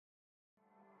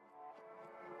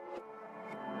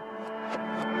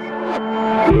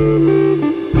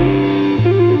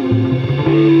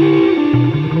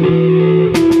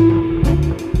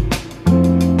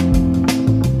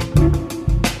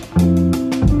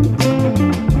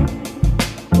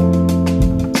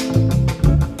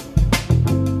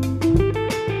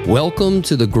Welcome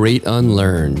to The Great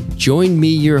Unlearn. Join me,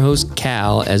 your host,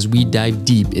 Cal, as we dive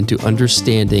deep into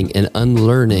understanding and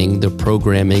unlearning the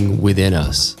programming within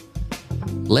us.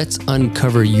 Let's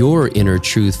uncover your inner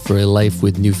truth for a life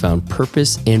with newfound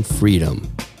purpose and freedom.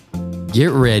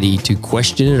 Get ready to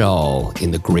question it all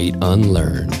in The Great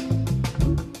Unlearn.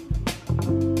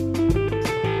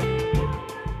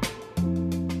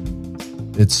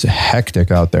 It's hectic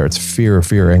out there. It's fear,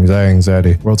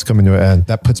 anxiety. World's coming to an end.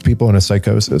 That puts people in a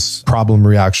psychosis. Problem,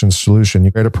 reaction, solution.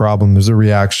 You create a problem, there's a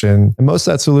reaction. And most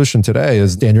of that solution today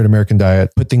is standard American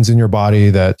diet. Put things in your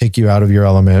body that take you out of your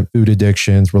element. Food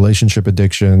addictions, relationship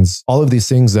addictions. All of these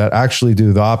things that actually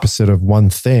do the opposite of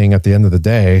one thing at the end of the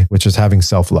day, which is having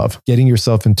self-love. Getting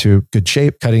yourself into good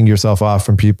shape, cutting yourself off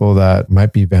from people that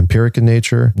might be vampiric in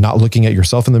nature, not looking at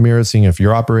yourself in the mirror, seeing if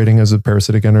you're operating as a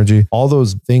parasitic energy. All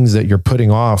those things that you're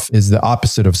putting off is the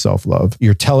opposite of self-love.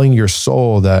 You're telling your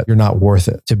soul that you're not worth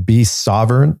it. To be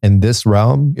sovereign in this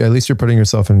realm, at least you're putting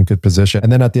yourself in a good position.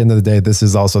 And then at the end of the day, this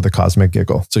is also the cosmic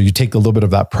giggle. So you take a little bit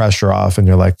of that pressure off and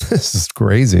you're like, this is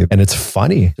crazy. And it's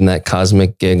funny. And that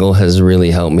cosmic giggle has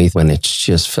really helped me when it's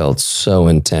just felt so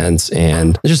intense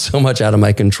and there's so much out of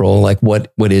my control. Like what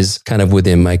is kind of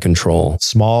within my control.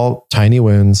 Small, tiny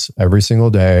wins every single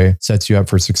day sets you up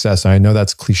for success. And I know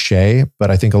that's cliche,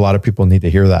 but I think a lot of people need to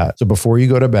hear that. So before you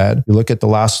go to bed, you look at the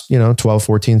last, 12,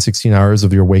 14, 16 hours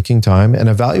of your waking time and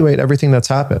evaluate everything that's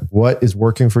happened. What is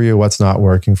working for you? What's not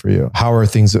working for you? How are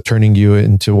things turning you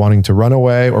into wanting to run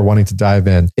away or wanting to dive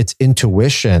in? It's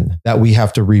intuition that we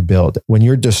have to rebuild. When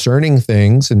you're discerning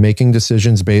things and making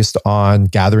decisions based on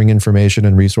gathering information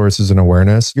and resources and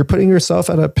awareness, you're putting yourself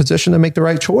at a position to make the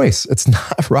right choice. It's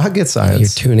not rocket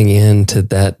science. You're tuning in to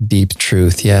that deep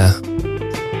truth. Yeah.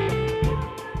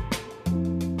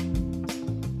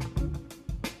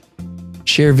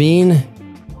 Chervin,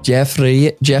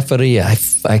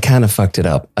 Jafarieh. I kind of fucked it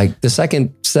up. Like the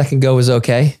second go was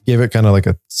okay. Gave it kind of like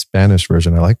a Spanish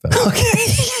version. I like that.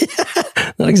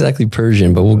 Okay. Not exactly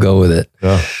Persian, but we'll go with it.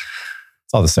 Yeah.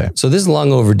 It's all the same. So this is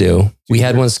long overdue. We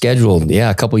had one scheduled,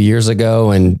 a couple years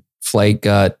ago, and flight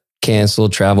got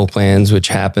canceled, travel plans, which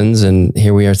happens. And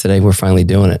here we are today. We're finally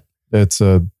doing it. It's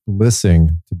a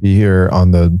blessing to be here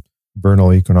on the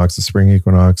vernal equinox, the spring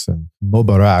equinox, and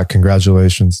Mubarak.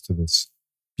 Congratulations to this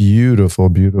beautiful,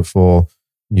 beautiful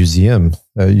museum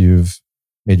that you've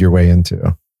made your way into.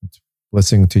 It's a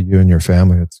blessing to you and your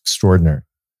family. It's extraordinary.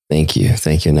 Thank you.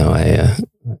 No,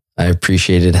 I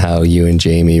appreciated how you and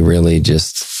Jamie really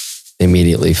just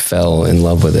immediately fell in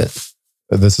love with it.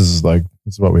 This is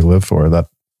what we live for. That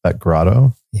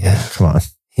grotto. Yeah. Come on.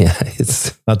 Yeah.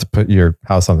 It's not to put your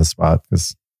house on the spot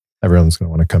because everyone's going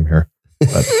to want to come here.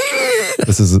 But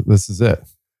this is it.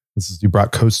 You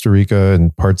brought Costa Rica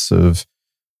and parts of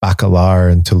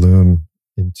Bacalar and Tulum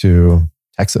into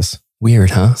Texas. Weird,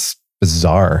 huh? It's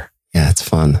bizarre. Yeah, it's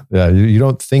fun. Yeah, you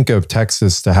don't think of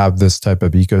Texas to have this type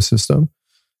of ecosystem.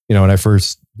 When I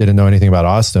first didn't know anything about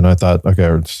Austin, I thought, okay,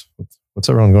 what's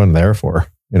everyone going there for?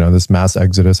 This mass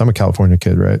exodus. I'm a California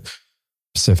kid, right?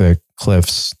 Pacific,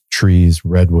 cliffs, trees,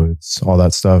 redwoods, all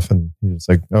that stuff. And it's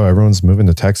like, oh, everyone's moving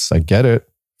to Texas. I get it.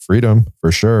 Freedom,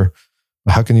 for sure.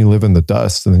 But how can you live in the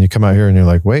dust? And then you come out here and you're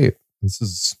like, wait,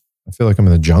 I feel like I'm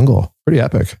in the jungle. Pretty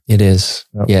epic. It is.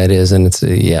 Yep. Yeah, it is. And it's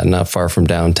not far from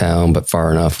downtown, but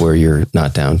far enough where you're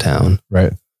not downtown.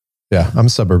 Right. Yeah. I'm a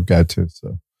suburb guy too.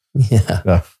 So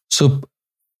yeah. So,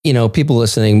 people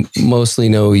listening mostly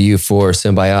know you for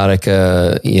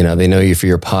Cymbiotika. They know you for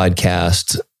your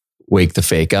podcast, Wake the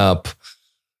Fake Up.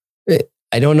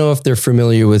 I don't know if they're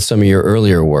familiar with some of your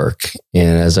earlier work.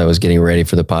 And as I was getting ready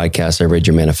for the podcast, I read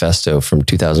your manifesto from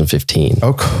 2015.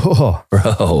 Oh, cool.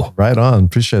 Bro. Right on.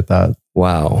 Appreciate that.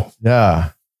 Wow.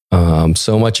 Yeah.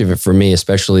 So much of it for me,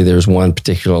 especially there's one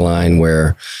particular line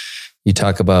where you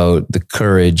talk about the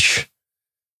courage,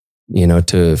 for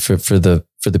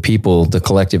the people, the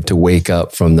collective, to wake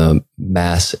up from the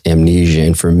mass amnesia.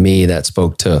 And for me, that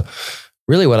spoke to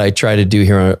really what I try to do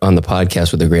here on the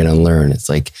podcast with The Great Unlearn. It's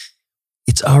like,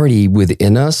 it's already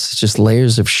within us. It's just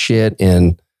layers of shit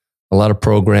and a lot of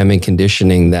programming,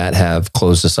 conditioning that have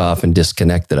closed us off and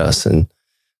disconnected us. And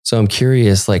so I'm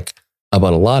curious,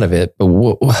 about a lot of it, but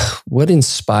what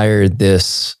inspired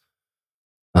this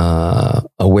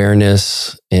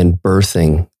awareness and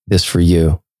birthing this for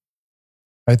you?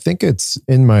 I think it's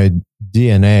in my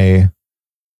DNA,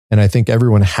 and I think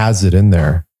everyone has it in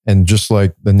there. And just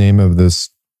like the name of this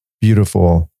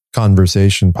beautiful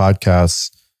conversation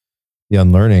podcast, The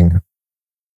Unlearning,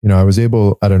 I was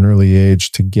able at an early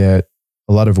age to get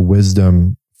a lot of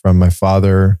wisdom from my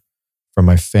father, from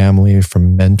my family,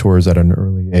 from mentors at an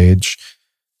early age.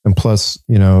 And plus,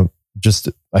 just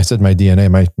I said my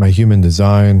DNA, my human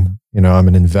design. I'm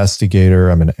an investigator.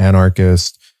 I'm an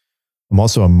anarchist. I'm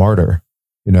also a martyr,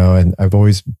 and I've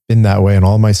always been that way in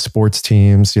all my sports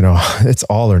teams. It's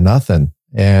all or nothing.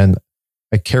 And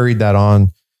I carried that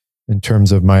on in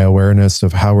terms of my awareness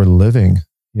of how we're living,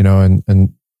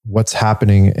 and what's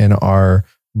happening in our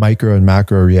micro and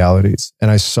macro realities. And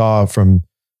I saw from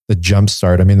the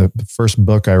jumpstart, the first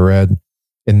book I read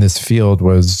in this field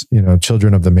was,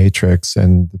 Children of the Matrix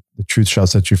and The Truth Shall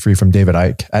Set You Free from David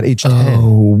Icke at age 10.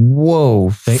 Oh,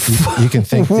 whoa. You can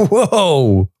thank,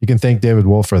 whoa. You can thank David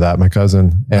Wolf for that, my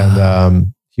cousin.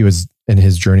 And he was in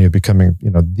his journey of becoming,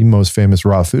 the most famous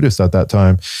raw foodist at that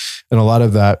time. And a lot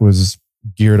of that was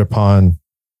geared upon,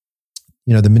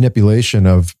 the manipulation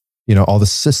of, all the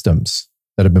systems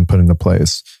that have been put into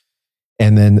place.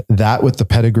 And then that with the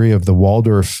pedigree of the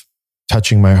Waldorf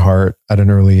touching my heart at an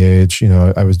early age,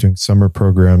 I was doing summer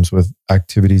programs with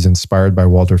activities inspired by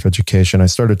Waldorf education. I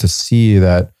started to see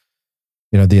that,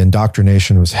 the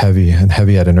indoctrination was heavy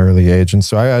at an early age. And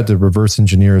so I had to reverse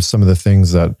engineer some of the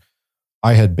things that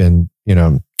I had been,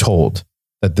 told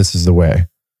that this is the way.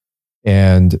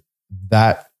 And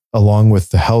that, along with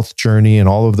the health journey and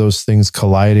all of those things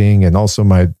colliding, and also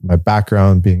my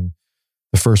background being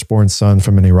the firstborn son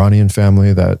from an Iranian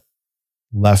family that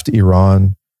left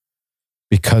Iran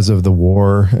because of the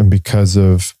war and because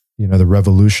of, the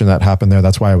revolution that happened there.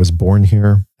 That's why I was born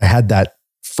here. I had that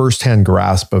firsthand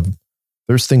grasp of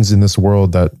there's things in this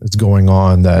world that is going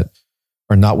on that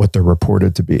are not what they're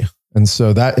reported to be. And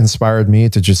so that inspired me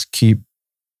to just keep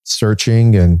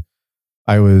searching. And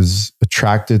I was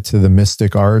attracted to the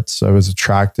mystic arts. I was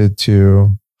attracted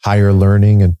to higher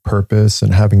learning and purpose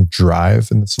and having drive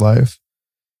in this life.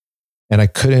 And I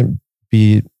couldn't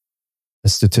be a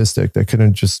statistic. I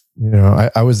couldn't just,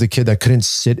 I was the kid that couldn't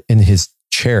sit in his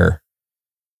chair.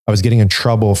 I was getting in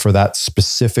trouble for that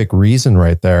specific reason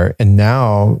right there. And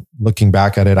now looking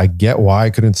back at it, I get why I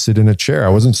couldn't sit in a chair. I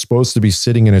wasn't supposed to be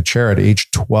sitting in a chair at age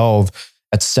 12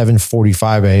 at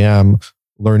 7:45 a.m.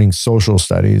 learning social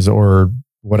studies or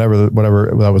whatever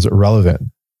that was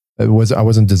irrelevant. I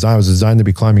wasn't designed. I was designed to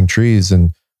be climbing trees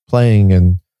and playing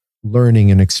and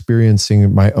learning and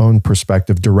experiencing my own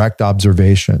perspective, direct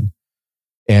observation.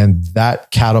 And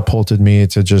that catapulted me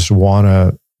to just want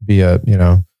to be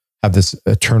have this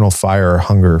eternal fire,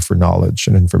 hunger for knowledge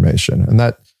and information. And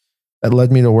that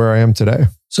led me to where I am today.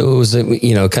 So it was,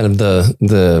 kind of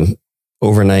the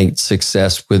overnight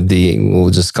success with we'll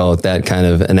just call it that kind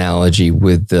of analogy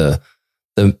with the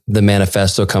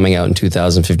manifesto coming out in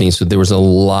 2015. So there was a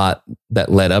lot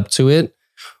that led up to it.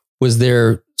 Was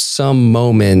there some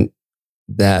moment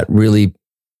that really,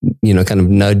 kind of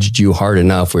nudged you hard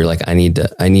enough where you're like, I need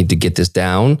to get this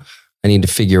down. I need to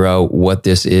figure out what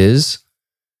this is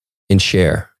and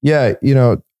share. Yeah.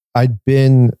 I'd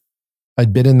been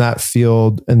in that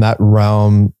field, in that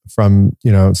realm from,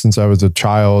 since I was a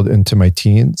child into my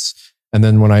teens. And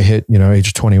then when I hit,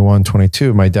 age 21,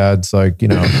 22, my dad's like, you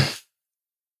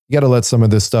got to let some of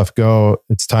this stuff go.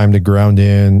 It's time to ground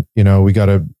in, we got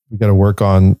to work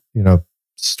on,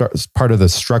 part of the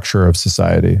structure of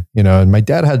society, and my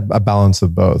dad had a balance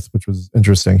of both, which was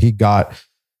interesting. He got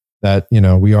that,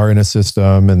 we are in a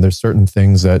system and there's certain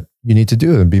things that you need to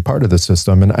do and be part of the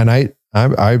system. And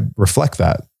I reflect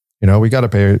that, we got to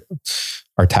pay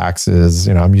our taxes.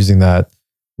 I'm using that.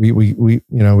 We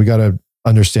got to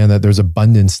understand that there's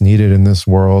abundance needed in this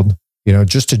world.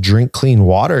 Just to drink clean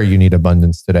water, you need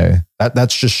abundance today. That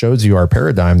just shows you our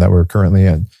paradigm that we're currently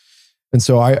in. And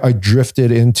so I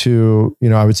drifted into,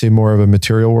 I would say more of a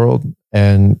material world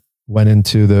and went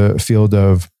into the field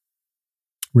of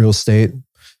real estate,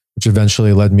 which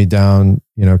eventually led me down,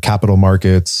 capital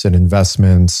markets and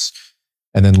investments,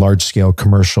 and then large scale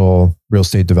commercial real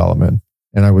estate development.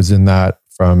 And I was in that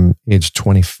from age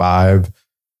 25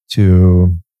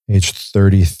 to age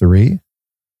 33.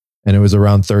 And it was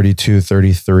around 32,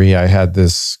 33, I had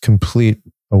this complete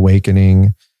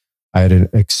awakening. I had an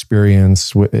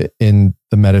experience in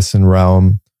the medicine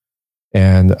realm,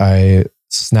 and I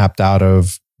snapped out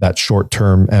of that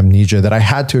short-term amnesia that I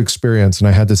had to experience, and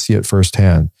I had to see it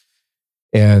firsthand.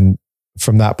 And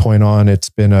from that point on, it's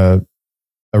been a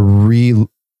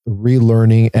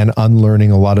relearning and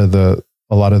unlearning a lot of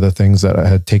the things that I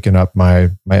had taken up my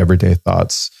everyday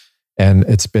thoughts. And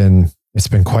it's been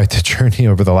quite the journey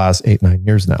over the last 8-9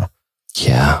 years now.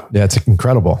 Yeah, it's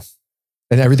incredible,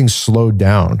 and everything's slowed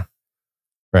down.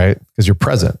 Right? Because you're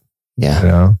present.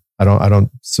 Yeah. I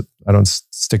don't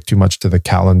stick too much to the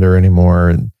calendar anymore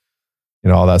and,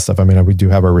 all that stuff. I mean, we do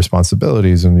have our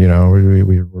responsibilities and,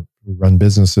 we run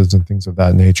businesses and things of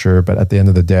that nature. But at the end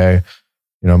of the day,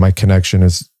 my connection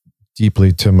is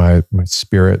deeply to my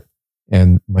spirit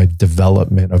and my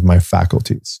development of my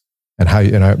faculties. And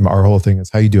our whole thing is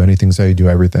how you do anything is how you do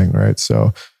everything, right?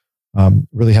 So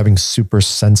really having super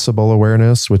sensible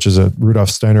awareness, which is a Rudolf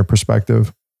Steiner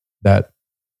perspective, that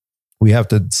we have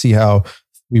to see how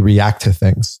we react to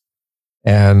things.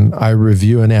 And I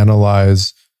review and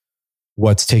analyze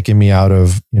what's taken me out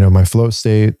of, my flow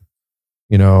state,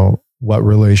 what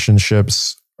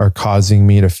relationships are causing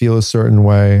me to feel a certain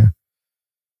way,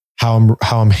 how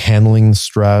I'm handling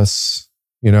stress,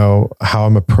 how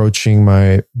I'm approaching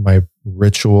my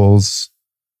rituals,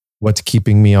 what's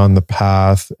keeping me on the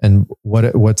path, and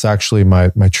what's actually my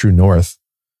true north.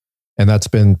 And that's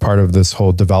been part of this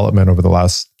whole development over the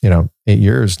last, 9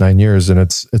 years. And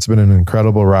it's been an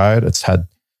incredible ride. It's had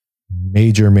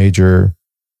major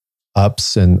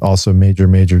ups and also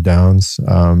major downs.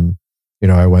 I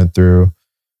went through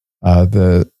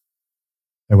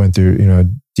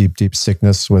deep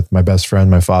sickness with my best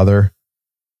friend, my father,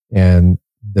 and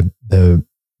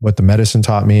what the medicine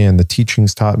taught me and the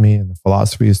teachings taught me and the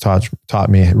philosophies taught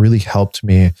me, it really helped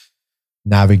me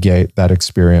navigate that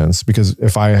experience. Because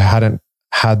if I hadn't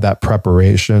had that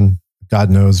preparation,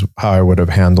 God knows how I would have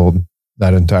handled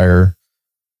that entire,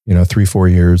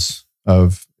 3-4 years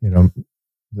of,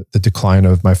 the decline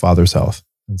of my father's health.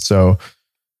 And so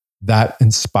that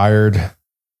inspired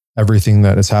everything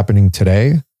that is happening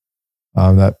today,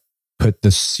 that put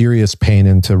the serious pain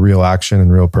into real action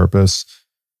and real purpose.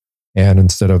 And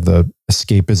instead of the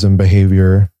escapism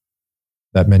behavior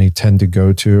that many tend to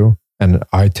go to, and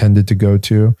I tended to go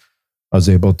to, I was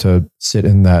able to sit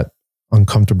in that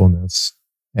uncomfortableness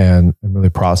and really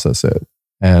process it.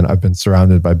 And I've been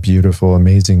surrounded by beautiful,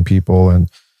 amazing people. And,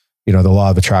 the law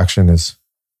of attraction is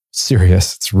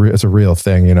serious. It's a real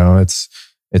thing. It's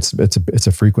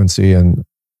a frequency, and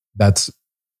that's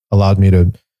allowed me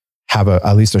to have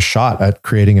at least a shot at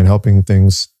creating and helping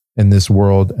things in this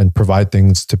world and provide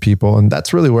things to people. And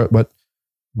that's really what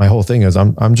my whole thing is.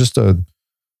 I'm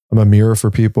a mirror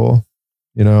for people,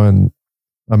 and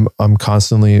I'm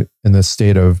constantly in this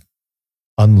state of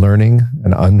unlearning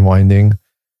and unwinding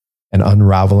and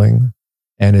unraveling.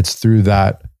 And it's through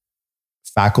that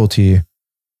faculty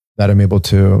that I'm able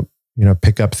to,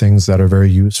 pick up things that are very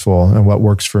useful, and what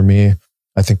works for me,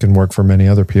 I think can work for many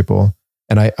other people.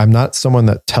 And I'm not someone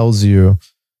that tells you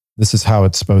this is how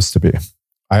it's supposed to be.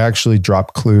 I actually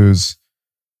drop clues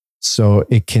so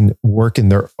it can work in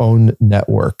their own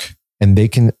network, and they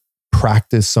can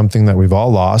practice something that we've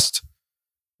all lost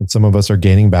and some of us are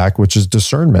gaining back, which is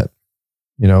discernment,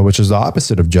 which is the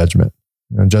opposite of judgment.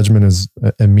 Judgment is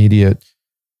immediate,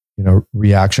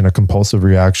 reaction, a compulsive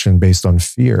reaction based on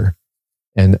fear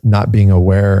and not being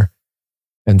aware.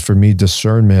 And for me,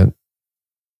 discernment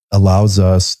allows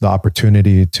us the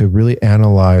opportunity to really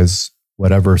analyze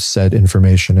whatever said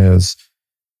information is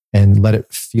and let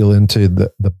it feel into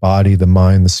the body, the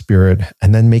mind, the spirit,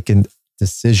 and then make a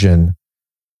decision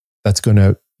that's going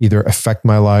to either affect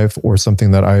my life or something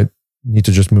that I need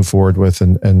to just move forward with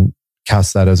and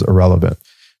cast that as irrelevant.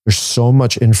 There's so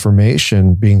much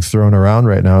information being thrown around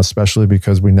right now, especially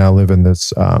because we now live in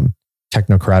this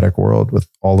technocratic world with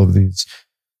all of these,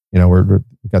 we've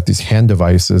got these hand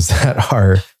devices that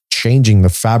are changing the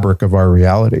fabric of our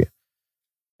reality.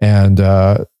 And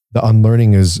the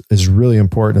unlearning is really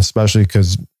important, especially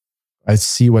because I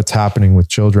see what's happening with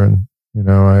children.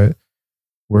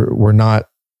 We're not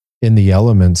in the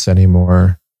elements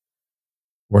anymore.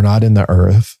 We're not in the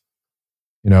earth.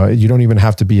 You don't even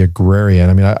have to be agrarian.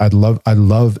 I mean, I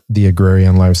love the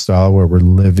agrarian lifestyle where we're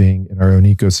living in our own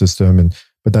ecosystem,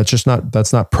 but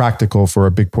that's not practical for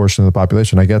a big portion of the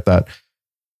population. I get that.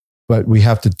 But we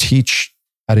have to teach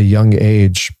at a young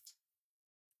age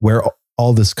where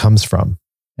all this comes from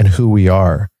and who we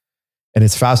are. And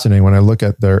it's fascinating when I look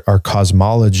at our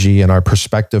cosmology and our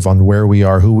perspective on where we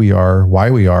are, who we are, why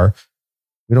we are,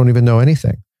 we don't even know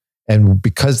anything. And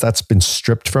because that's been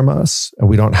stripped from us and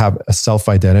we don't have a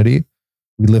self-identity,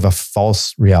 we live a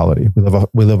false reality.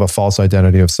 We live a false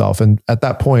identity of self. And at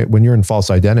that point, when you're in false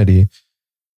identity,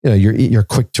 you're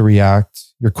quick to react.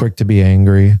 You're quick to be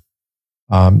angry.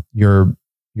 Your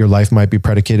life might be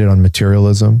predicated on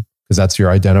materialism because that's your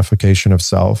identification of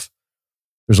self.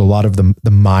 There's a lot of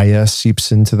the Maya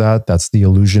seeps into that. That's the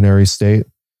illusionary state.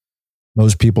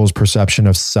 Most people's perception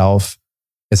of self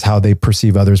is how they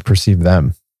perceive others perceive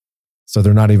them. So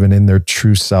they're not even in their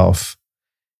true self.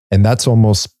 And that's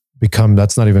almost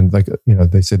that's not even like,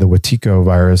 they say the Wetiko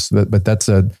virus, but that's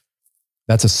a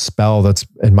spell that's,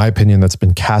 in my opinion, that's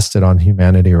been casted on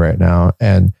humanity right now.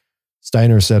 And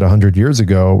Steiner said 100 years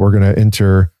ago, we're going to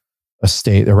enter a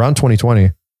state around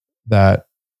 2020 that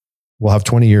we'll have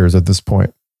 20 years at this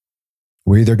point.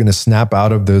 We're either going to snap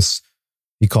out of this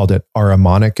He called it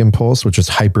Ahrimanic impulse, which is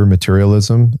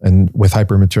hypermaterialism. And with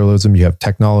hypermaterialism, you have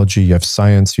technology, you have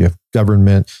science, you have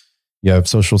government, you have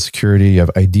social security, you have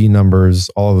ID numbers,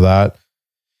 all of that.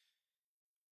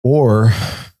 Or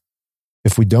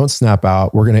if we don't snap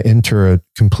out, we're going to enter a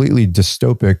completely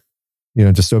dystopic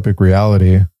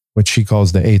reality, which he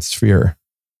calls the eighth sphere.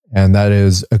 And that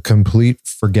is a complete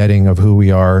forgetting of who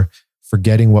we are,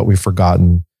 forgetting what we've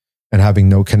forgotten, and having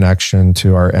no connection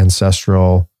to our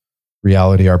ancestral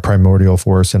reality, our primordial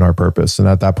force, and our purpose. And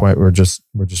at that point, we're just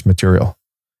material.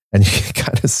 And you can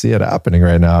kind of see it happening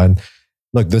right now. And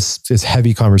look, this is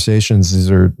heavy conversations.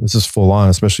 This is full on,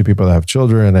 especially people that have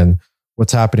children. And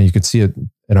what's happening, you can see it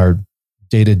in our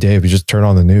day-to-day. If you just turn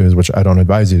on the news, which I don't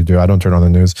advise you to do, I don't turn on the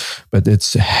news, but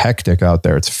it's hectic out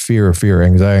there. It's fear,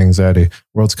 anxiety.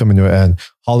 World's coming to an end.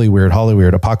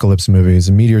 Hollywood, apocalypse movies,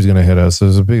 a meteor's going to hit us.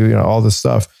 There's a big, all this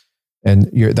stuff. And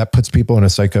that puts people in a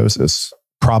psychosis.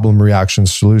 Problem, reaction,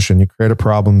 solution. You create a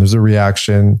problem, there's a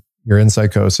reaction, you're in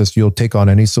psychosis, you'll take on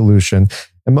any solution.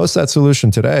 And most of that solution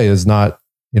today is not,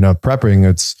 prepping.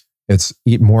 It's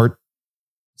eat more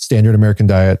standard American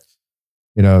diet,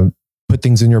 put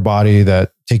things in your body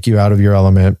that take you out of your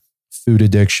element, food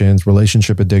addictions,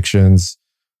 relationship addictions,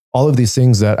 all of these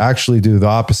things that actually do the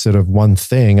opposite of one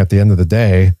thing at the end of the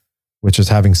day, which is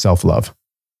having self-love,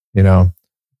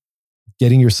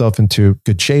 getting yourself into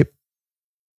good shape,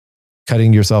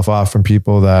 cutting yourself off from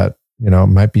people that,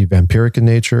 might be vampiric in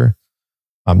nature,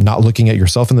 not looking at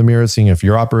yourself in the mirror, seeing if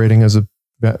you're operating as a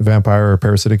vampire or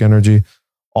parasitic energy.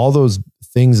 All those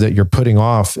things that you're putting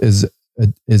off is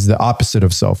the opposite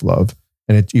of self-love.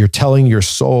 And you're telling your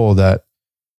soul that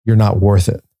you're not worth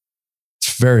it.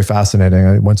 It's very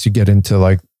fascinating once you get into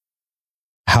like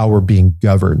how we're being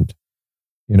governed,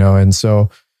 and so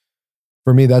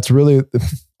for me, that's really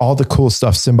all the cool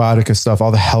stuff, Cymbiotika stuff,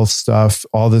 all the health stuff,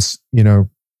 all this,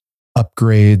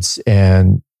 upgrades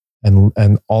and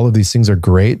all of these things are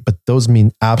great, but those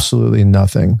mean absolutely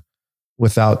nothing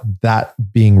without that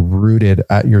being rooted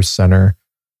at your center.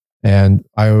 And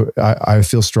I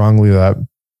feel strongly that,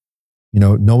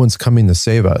 no one's coming to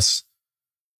save us.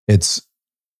 It's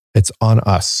on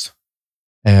us.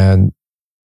 And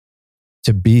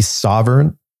to be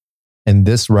sovereign in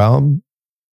this realm,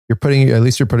 you're putting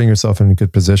yourself in a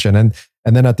good position. And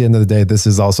then at the end of the day, this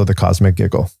is also the cosmic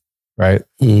giggle, right?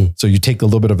 So you take a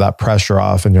little bit of that pressure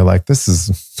off and you're like, this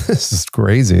is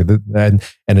crazy. And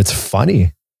it's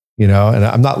funny, and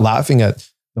I'm not laughing at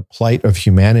the plight of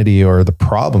humanity or the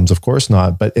problems, of course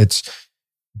not, but it's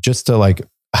just to like,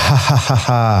 ha ha ha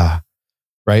ha,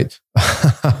 right?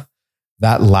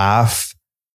 That laugh,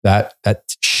 that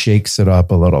shakes it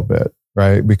up a little bit,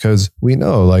 right? Because we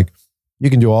know like, you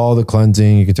can do all the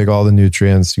cleansing, you can take all the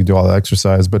nutrients, you can do all the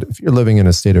exercise, but if you're living in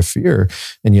a state of fear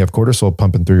and you have cortisol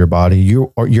pumping through your body,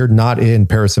 you're not in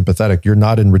parasympathetic, you're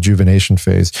not in rejuvenation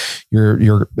phase.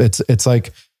 It's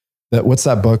like that. What's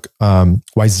that book?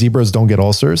 Why Zebras Don't Get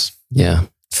Ulcers? Yeah,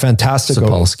 fantastic.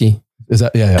 Sapolsky. Is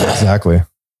that? Yeah, exactly.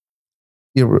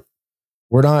 We're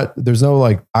not. There's no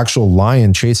like actual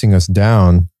lion chasing us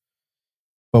down,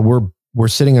 but we're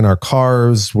sitting in our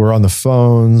cars, we're on the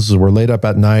phones, we're laid up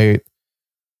at night.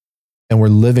 And we're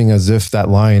living as if that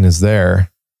lion is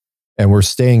there and we're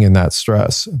staying in that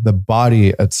stress. The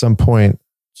body at some point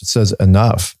just says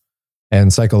enough.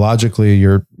 And psychologically,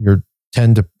 you're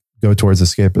tend to go towards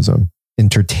escapism,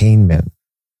 entertainment,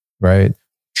 right?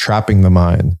 Trapping the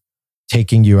mind,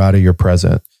 taking you out of your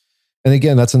present. And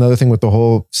again, that's another thing with the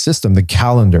whole system, the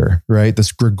calendar, right?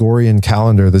 This Gregorian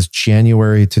calendar, this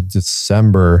January to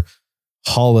December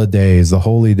holidays, the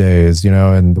holy days,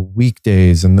 and the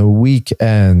weekdays and the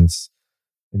weekends.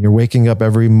 And you're waking up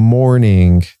every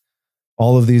morning.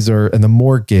 All of these and the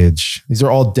mortgage, these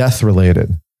are all death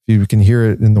related. You can hear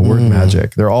it in the word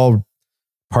magic. They're all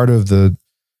part of the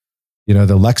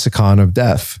lexicon of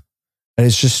death. And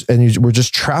it's just, we're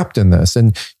just trapped in this.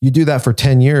 And you do that for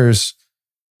 10 years,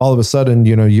 all of a sudden,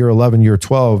 year 11, year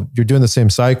 12, you're doing the same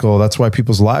cycle. That's why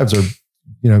people's lives are,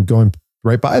 going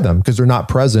right by them because they're not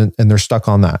present and they're stuck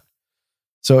on that.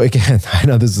 So again, I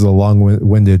know this is a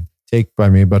long-winded take by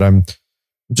me, but I'm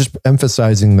just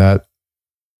emphasizing that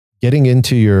getting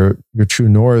into your true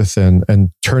north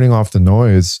and turning off the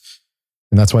noise.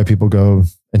 And that's why people go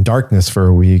in darkness for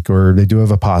a week, or they do a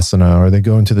Vipassana, or they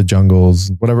go into the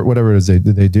jungles, whatever it is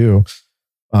they do.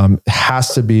 It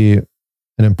has to be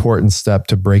an important step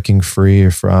to breaking free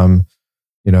from,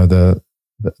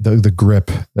 the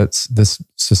grip that this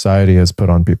society has put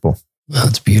on people.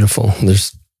 That's beautiful.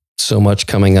 There's so much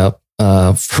coming up.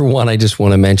 For one, I just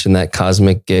want to mention that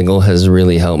cosmic giggle has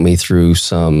really helped me through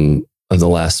some of the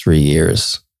last 3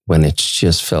 years when it's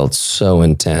just felt so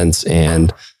intense.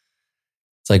 And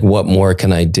like, what more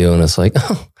can I do? And it's like,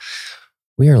 oh,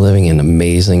 we are living in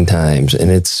amazing times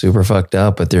and it's super fucked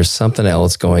up, but there's something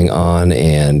else going on.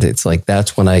 And it's like,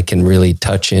 that's when I can really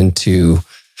touch into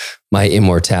my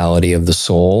immortality of the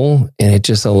soul. And it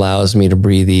just allows me to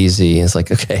breathe easy. It's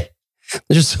like, okay,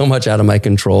 there's so much out of my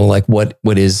control. Like what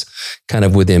is kind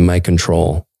of within my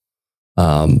control.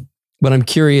 But I'm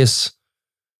curious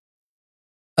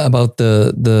about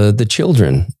the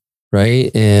children, right?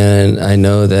 And I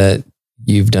know that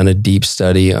you've done a deep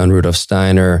study on Rudolf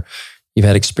Steiner. You've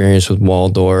had experience with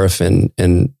Waldorf, and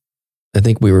I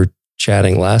think we were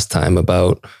chatting last time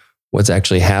about what's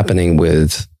actually happening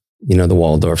with, the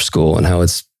Waldorf school and how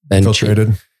it's been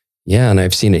infiltrated. Yeah, and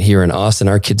I've seen it here in Austin.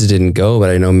 Our kids didn't go, but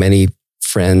I know many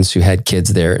friends who had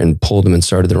kids there and pulled them and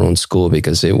started their own school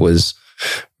because it was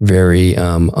very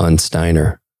on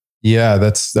Steiner. Yeah,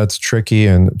 that's tricky,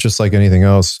 and just like anything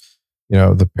else,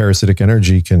 the parasitic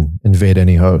energy can invade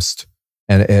any host,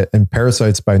 and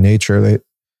parasites by nature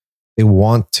they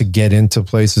want to get into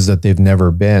places that they've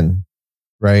never been,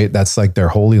 right? That's like their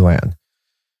holy land.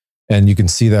 And you can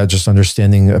see that just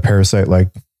understanding a parasite like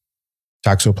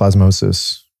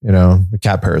toxoplasmosis, the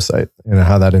cat parasite,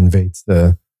 how that invades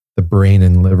the brain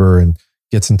and liver and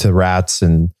gets into rats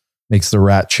and makes the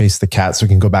rat chase the cat so it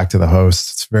can go back to the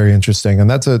host. It's very interesting.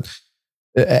 And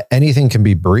anything can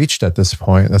be breached at this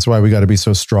point. That's why we got to be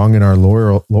so strong in our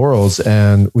laurels,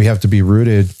 and we have to be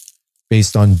rooted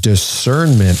based on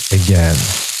discernment again,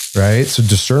 right? So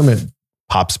discernment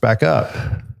pops back up,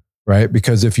 right?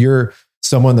 Because if you're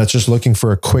someone that's just looking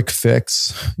for a quick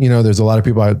fix, there's a lot of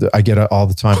people, I get it all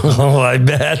the time. Oh, I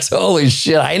bet. Holy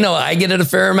shit. I know I get it a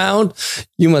fair amount.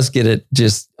 You must get it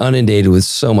just inundated with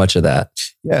so much of that.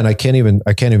 Yeah. And I can't even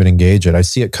engage it. I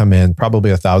see it come in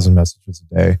probably 1,000 messages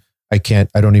a day. I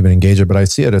don't even engage it, but I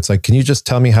see it. It's like, can you just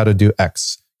tell me how to do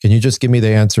X? Can you just give me the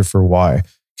answer for Y?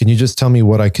 Can you just tell me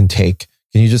what I can take?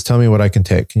 Can you just tell me what I can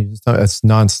take? Can you just tell me? It's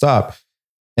nonstop.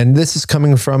 And this is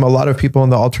coming from a lot of people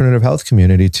in the alternative health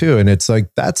community too. And it's like,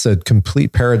 that's a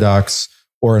complete paradox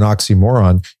or an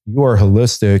oxymoron. You are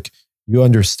holistic. You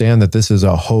understand that this is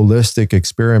a holistic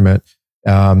experiment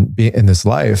in this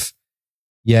life,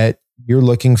 yet you're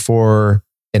looking for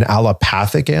an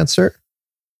allopathic answer.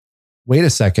 Wait a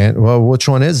second. Well, which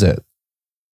one is it?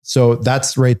 So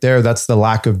that's right there. That's the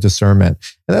lack of discernment.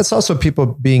 And that's also people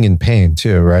being in pain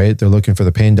too, right? They're looking for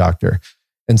the pain doctor.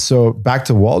 And so back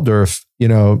to Waldorf,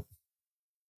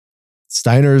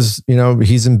 Steiner's,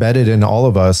 he's embedded in all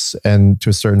of us and to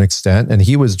a certain extent, and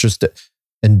he was just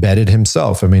embedded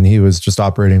himself. I mean, he was just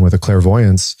operating with a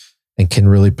clairvoyance and can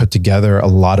really put together a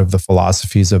lot of the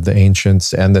philosophies of the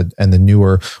ancients and the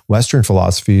newer Western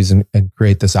philosophies and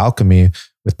create this alchemy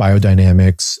with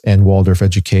biodynamics and Waldorf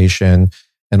education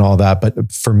and all that.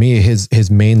 But for me,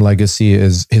 his main legacy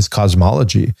is his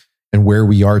cosmology and where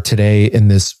we are today in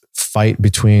this fight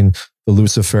between the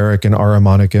Luciferic and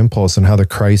Ahrimanic impulse and how the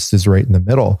Christ is right in the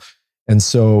middle. And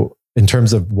so in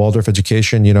terms of Waldorf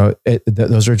education,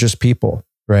 those are just people,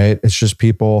 right? It's just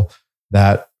people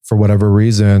that for whatever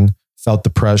reason felt the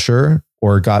pressure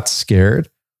or got scared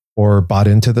or bought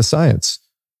into the science.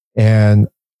 And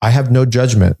I have no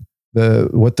judgment.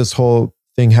 What this whole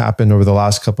thing happened over the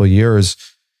last couple of years,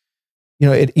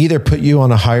 it either put you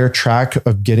on a higher track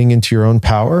of getting into your own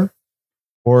power,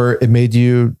 or it made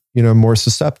you, more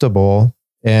susceptible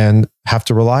and have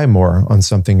to rely more on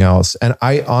something else. And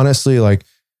I honestly,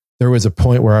 there was a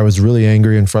point where I was really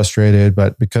angry and frustrated,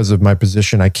 but because of my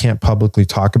position, I can't publicly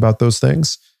talk about those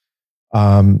things.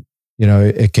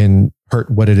 It can hurt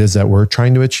what it is that we're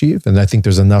trying to achieve. And I think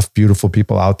there's enough beautiful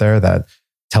people out there that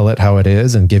tell it how it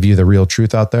is and give you the real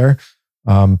truth out there.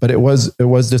 But it was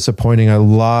disappointing. A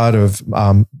lot of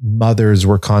mothers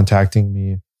were contacting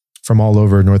me from all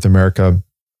over North America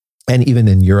and even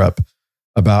in Europe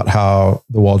about how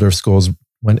the Waldorf schools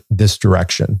went this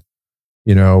direction,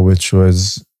 which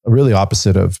was really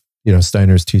opposite of,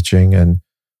 Steiner's teaching and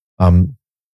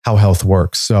how health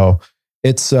works. So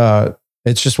it's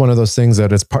just one of those things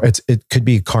that it could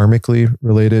be karmically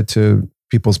related to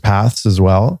people's paths as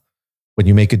well. When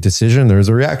you make a decision, there's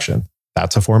a reaction.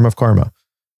 That's a form of karma.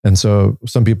 And so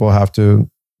some people have to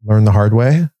learn the hard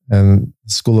way, and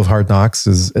the School of Hard Knocks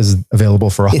is available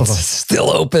for all of us. It's still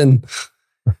open.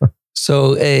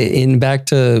 So back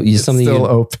to it's something still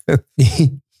open.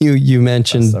 you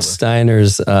mentioned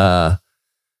Steiner's kind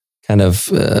of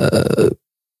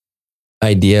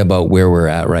idea about where we're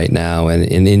at right now. And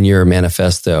in your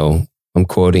manifesto, I'm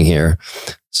quoting here,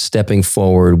 stepping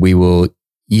forward, we will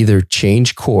either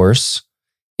change course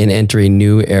and enter a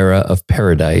new era of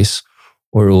paradise,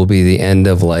 or it will be the end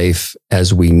of life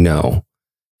as we know.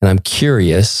 And I'm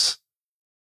curious,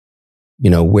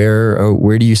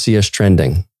 where do you see us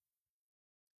trending?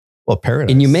 Well,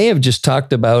 paradise. And you may have just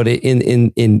talked about it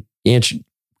in answer.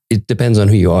 It depends on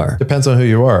who you are. Depends on who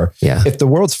you are. Yeah. If the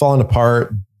world's falling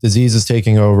apart, disease is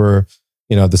taking over,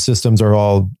 the systems are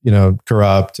all,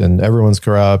 corrupt and everyone's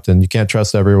corrupt and you can't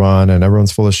trust everyone and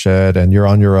everyone's full of shit and you're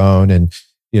on your own and,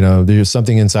 there's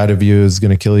something inside of you is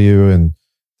going to kill you. And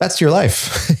that's your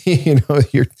life.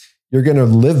 You're going to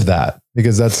live that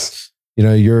because that's,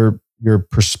 your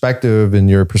perspective and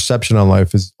your perception on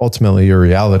life is ultimately your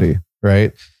reality.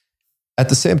 Right. At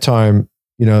the same time,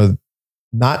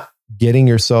 not getting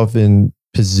yourself in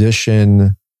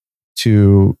position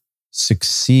to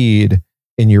succeed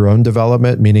in your own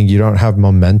development, meaning you don't have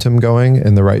momentum going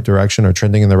in the right direction or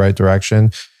trending in the right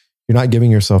direction, you're not giving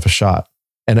yourself a shot.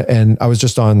 And I was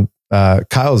just on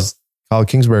Kyle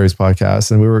Kingsbury's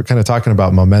podcast, and we were kind of talking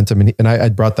about momentum, and I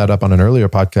brought that up on an earlier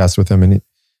podcast with him,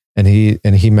 and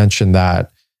he mentioned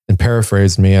that and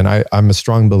paraphrased me. And I'm a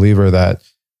strong believer that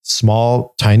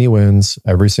small, tiny wins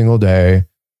every single day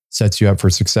sets you up for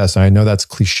success. And I know that's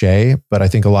cliche, but I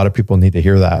think a lot of people need to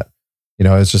hear that.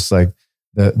 It's just like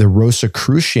the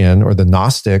Rosicrucian or the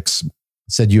Gnostics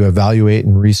said you evaluate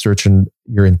and research in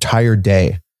your entire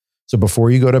day. So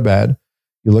before you go to bed,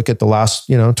 you look at the last,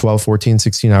 12, 14,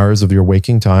 16 hours of your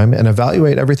waking time and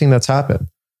evaluate everything that's happened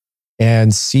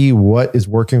and see what is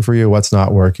working for you, what's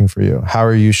not working for you. How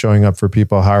are you showing up for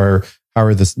people? How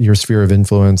are your sphere of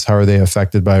influence? How are they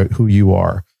affected by who you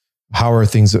are? How are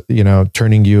things,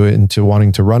 turning you into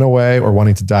wanting to run away or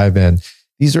wanting to dive in?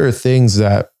 These are things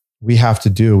that we have to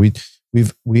do.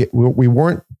 We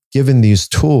weren't given these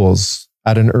tools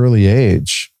at an early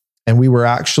age, and we were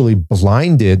actually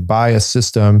blinded by a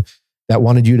system that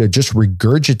wanted you to just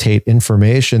regurgitate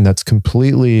information that's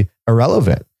completely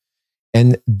irrelevant.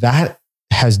 And that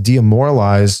has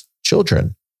demoralized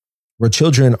children, where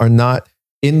children are not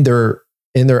in their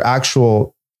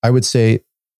actual, I would say,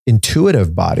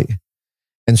 intuitive body.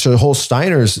 And so the whole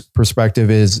Steiner's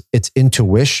perspective is it's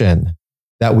intuition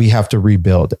that we have to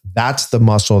rebuild. That's the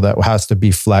muscle that has to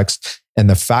be flexed and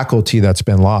the faculty that's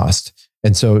been lost.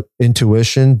 And so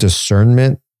intuition,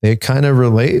 discernment, they kind of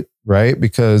relate, right?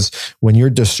 Because when you're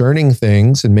discerning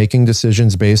things and making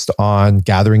decisions based on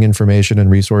gathering information and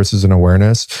resources and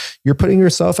awareness, you're putting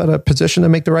yourself at a position to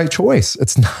make the right choice.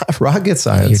 It's not rocket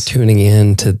science. You're tuning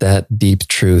into that deep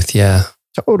truth. Yeah.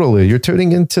 Totally. You're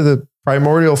tuning into the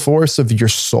primordial force of your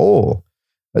soul.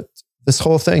 But this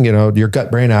whole thing, your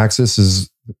gut-brain axis is,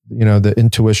 the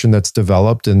intuition that's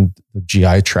developed in the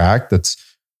GI tract.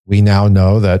 We now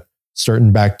know that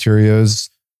certain bacterias,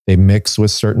 they mix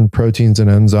with certain proteins and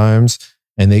enzymes,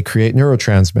 and they create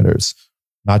neurotransmitters,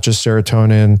 not just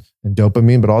serotonin and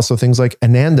dopamine, but also things like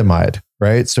anandamide,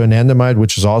 right? So anandamide,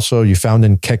 which is also you found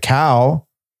in cacao,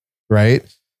 right,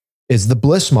 is the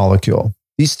bliss molecule.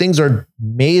 These things are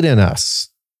made in us.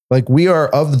 Like we are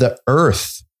of the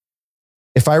earth.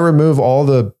 If I remove all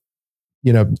the,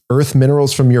 earth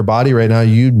minerals from your body right now,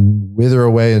 you'd wither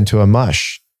away into a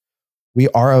mush. We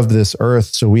are of this earth.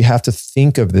 So we have to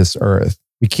think of this earth.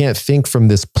 We can't think from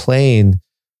this plane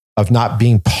of not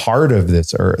being part of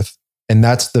this earth. And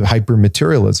that's the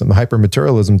hypermaterialism. The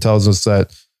hypermaterialism tells us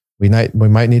that we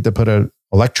might need to put an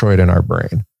electrode in our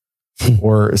brain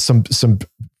or some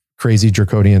crazy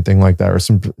draconian thing like that, or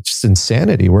some just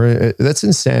insanity where that's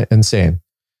insane.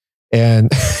 And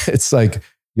it's like,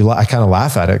 I kind of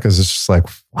laugh at it because it's just like,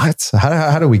 what?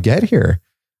 How do we get here?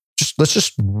 Let's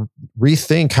just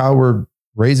rethink how we're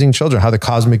raising children, how the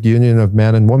cosmic union of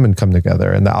man and woman come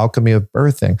together and the alchemy of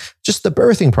birthing, just the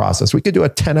birthing process. We could do a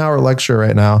 10-hour lecture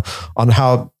right now on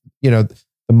how, the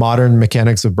modern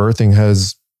mechanics of birthing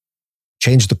has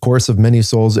changed the course of many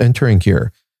souls entering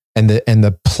here, and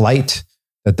the plight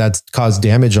that's caused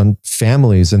damage on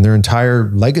families and their entire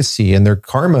legacy and their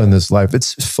karma in this life.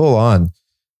 It's full on.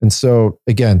 And so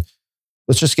again,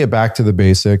 let's just get back to the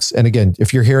basics. And again,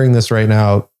 if you're hearing this right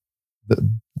now,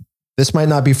 this might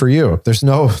not be for you. There's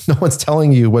no one's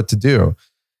telling you what to do.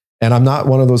 And I'm not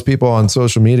one of those people on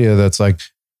social media that's like,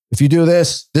 if you do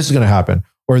this, this is going to happen.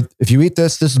 Or if you eat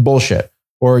this is bullshit.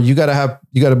 Or you got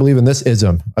to believe in this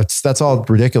ism. That's all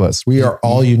ridiculous. We are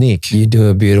all unique. You do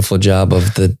a beautiful job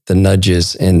of the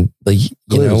nudges, and like, you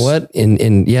know what?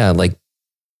 And yeah, like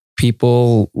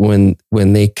people, when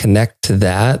they connect to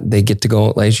that, they get to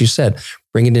go, as you said,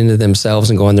 bring it into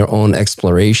themselves and go on their own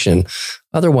exploration.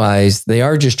 Otherwise, they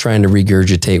are just trying to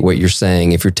regurgitate what you're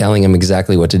saying. If you're telling them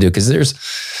exactly what to do, because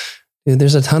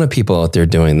there's a ton of people out there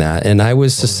doing that. And I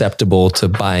was susceptible to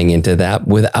buying into that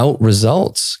without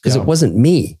results because it wasn't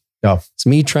me. Yeah. It's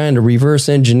me trying to reverse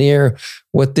engineer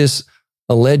what this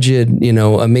alleged,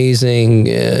 amazing,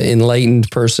 enlightened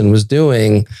person was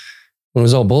doing. It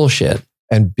was all bullshit.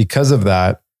 And because of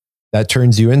that, that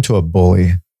turns you into a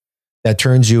bully. That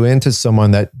turns you into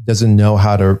someone that doesn't know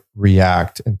how to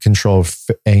react and control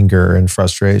anger and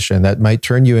frustration. That might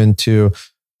turn you into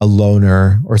a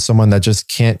loner or someone that just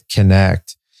can't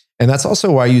connect. And that's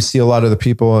also why you see a lot of the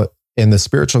people in the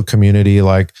spiritual community,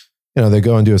 like, they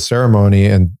go and do a ceremony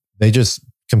and they just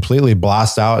completely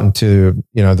blast out into,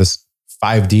 this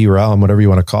 5D realm, whatever you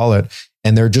want to call it.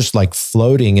 And they're just like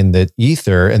floating in the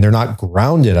ether and they're not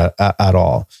grounded at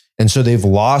all. And so they've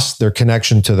lost their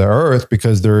connection to the earth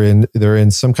because they're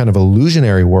in some kind of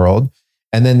illusionary world.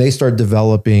 And then they start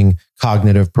developing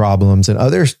cognitive problems and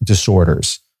other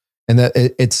disorders. And that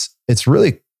it's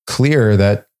really clear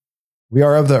that we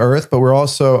are of the earth, but we're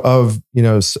also of,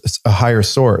 a higher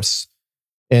source.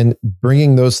 And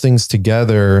bringing those things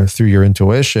together through your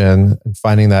intuition and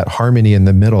finding that harmony in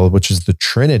the middle, which is the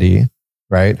Trinity,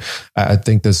 right? I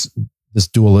think this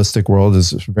dualistic world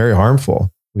is very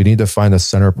harmful. We need to find a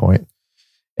center point.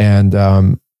 And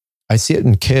I see it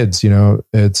in kids,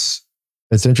 it's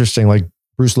interesting. Like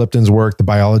Bruce Lipton's work, The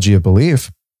Biology of Belief.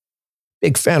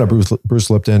 Big fan of Bruce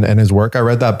Lipton and his work. I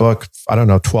read that book,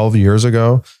 12 years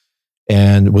ago,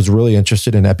 and was really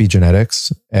interested in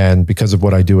epigenetics. And because of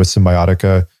what I do with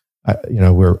Cymbiotika,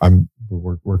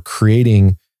 we're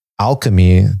creating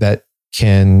alchemy that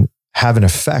can have an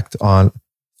effect on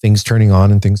things turning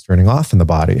on and things turning off in the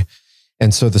body.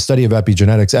 And so the study of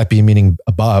epigenetics, epi meaning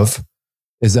above,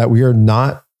 is that we are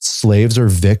not slaves or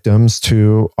victims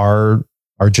to our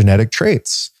genetic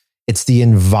traits. It's the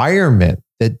environment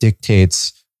that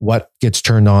dictates what gets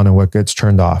turned on and what gets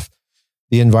turned off.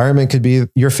 The environment could be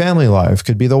your family life,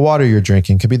 could be the water you're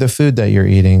drinking, could be the food that you're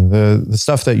eating, the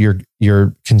stuff that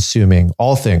you're consuming,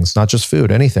 all things, not just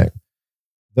food, anything.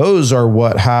 Those are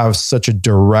what have such a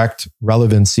direct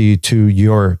relevancy to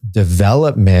your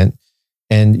development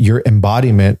and your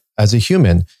embodiment as a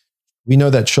human. We know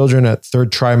that children at 3rd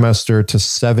trimester to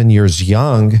 7 years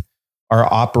young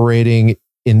are operating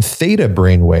in theta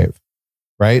brainwave,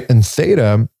 right? And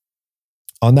theta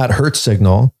on that Hertz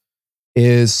signal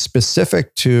is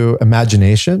specific to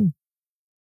imagination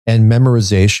and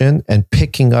memorization and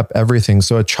picking up everything.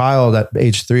 So a child at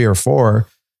age 3 or 4,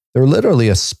 they're literally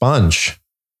a sponge,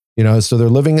 so they're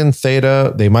living in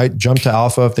theta. They might jump to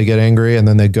alpha if they get angry, and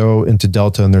then they go into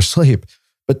delta in their sleep.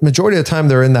 But majority of the time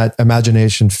they're in that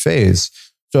imagination phase.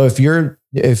 So if you're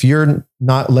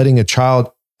not letting a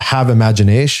child have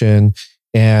imagination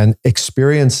and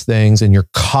experience things, and you're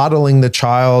coddling the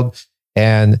child,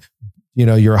 and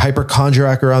you're a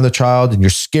hypochondriac around the child, and you're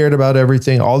scared about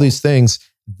everything, all these things,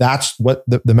 that's what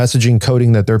the messaging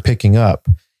coding that they're picking up.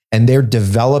 And they're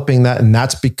developing that, and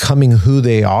that's becoming who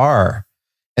they are.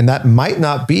 And that might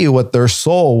not be what their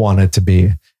soul wanted to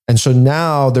be. And so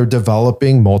now they're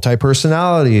developing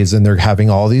multi-personalities, and they're having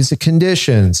all these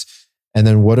conditions. And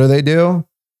then what do?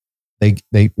 They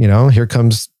here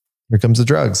comes the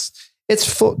drugs.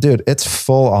 It's full, dude. It's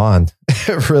full on.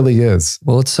 It really is.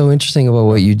 Well, what's so interesting about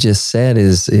what you just said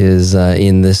is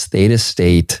in this theta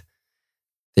state,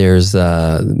 there's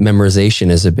memorization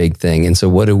is a big thing. And so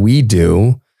what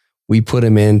do? We put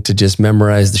them in to just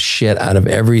memorize the shit out of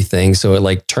everything. So it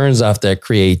like turns off that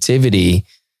creativity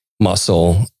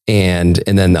muscle. And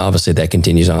then obviously that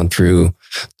continues on through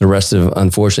the rest of,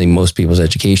 unfortunately, most people's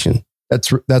education.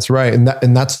 That's right. And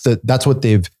that's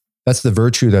the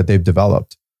virtue that they've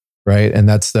developed. Right. And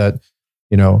that's that,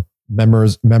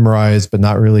 memorize, but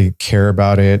not really care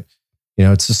about it.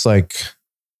 It's just like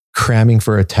cramming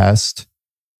for a test.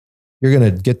 You're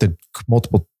going to get the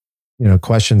multiple,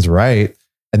 questions right.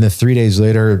 And then 3 days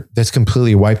later, that's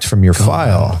completely wiped from your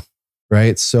file.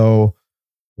 Right. So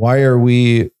why are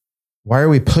we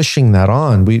pushing that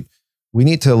on? We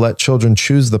need to let children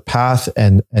choose the path,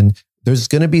 and there's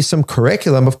going to be some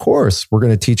curriculum. Of course, we're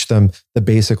going to teach them the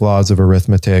basic laws of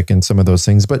arithmetic and some of those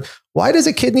things. But why does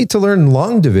a kid need to learn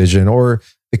long division or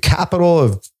the capital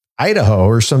of Idaho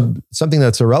or something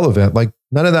that's irrelevant? Like,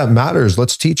 none of that matters.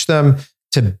 Let's teach them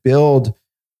to build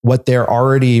what they're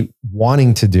already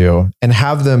wanting to do and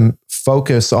have them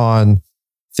focus on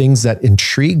things that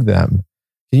intrigue them.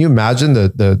 Can you imagine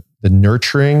the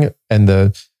nurturing and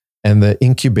the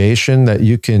incubation that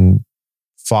you can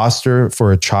foster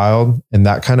for a child in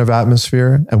that kind of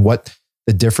atmosphere, and what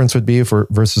the difference would be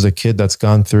versus a kid that's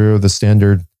gone through the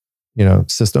standard,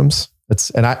 systems?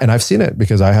 And I've seen it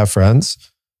because I have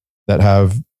friends that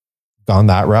have gone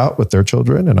that route with their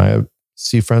children, and I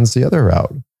see friends the other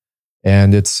route,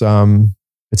 and it's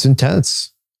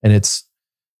intense and it's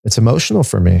emotional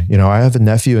for me. I have a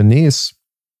nephew and niece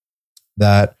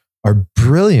that are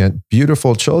brilliant,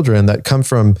 beautiful children that come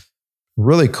from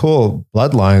really cool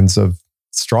bloodlines of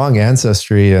strong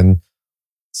ancestry and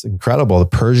It's incredible. The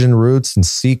Persian roots and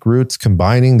Sikh roots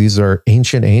combining. These are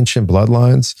ancient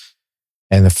bloodlines,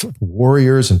 and the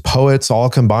warriors and poets all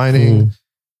combining,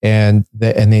 and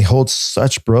they hold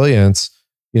such brilliance,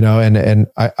 and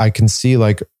I can see,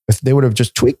 like, if they would have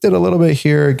just tweaked it a little bit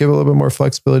here, give a little bit more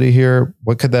flexibility here,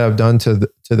 what could that have done to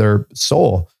their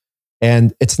soul?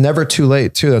 And it's never too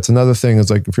late too. That's another thing.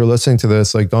 Is like, if you're listening to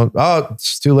this, like,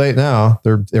 it's too late now.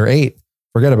 They're 8.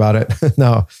 Forget about it.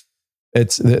 No,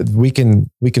 we can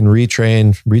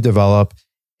retrain, redevelop,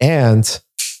 and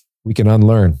we can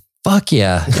unlearn. Fuck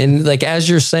yeah. And like, as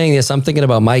you're saying this, I'm thinking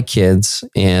about my kids,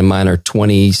 and mine are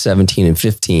 20, 17, and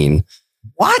 15.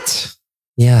 What?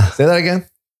 Yeah. Say that again.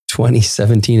 20,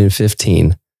 17, and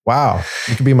 15. Wow.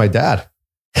 You could be my dad.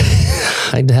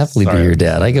 I'd happily be your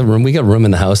dad. We got room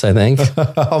in the house, I think.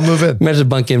 I'll move in. Might have to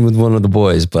bunk in with one of the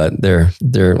boys, but they're.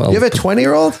 You have a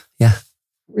 20-year-old? Yeah.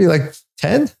 Were you like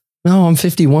 10? No, I'm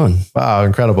 51. Wow,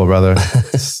 incredible, brother.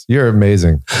 You're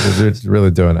amazing. You're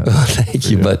really doing it. Oh, thank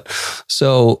you. But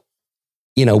so,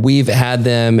 we've had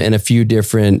them in a few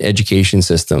different education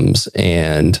systems,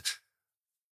 and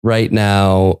right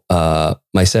now,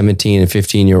 my 17 and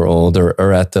 15-year-old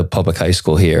are at the public high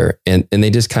school here, and they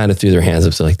just kind of threw their hands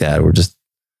up to like that. We're just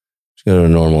going to a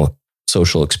normal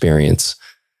social experience,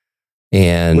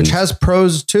 and which has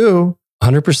pros too.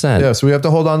 100%. Yeah, so we have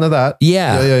to hold on to that.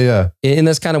 Yeah. And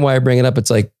that's kind of why I bring it up. It's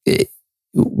like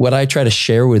what I try to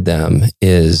share with them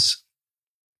is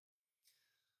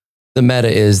the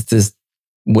meta is this.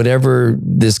 Whatever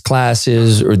this class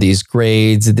is or these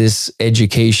grades, this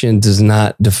education does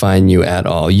not define you at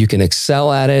all. You can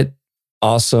excel at it.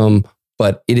 Awesome.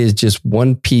 But it is just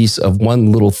one piece of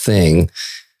one little thing.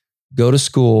 Go to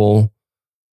school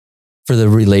for the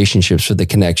relationships, for the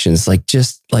connections.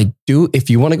 If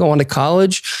you want to go on to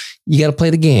college, you got to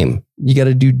play the game. You got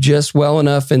to do just well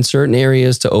enough in certain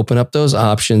areas to open up those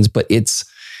options. But it's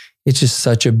just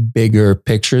such a bigger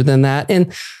picture than that.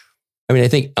 And I mean, I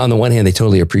think on the one hand, they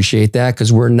totally appreciate that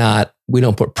because we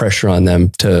don't put pressure on them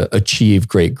to achieve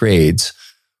great grades,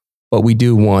 but we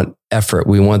do want effort.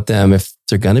 We want them, if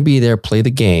they're going to be there, play the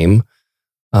game.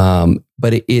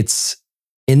 But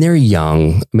and they're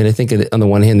young. I mean, I think on the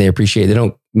one hand, they appreciate, they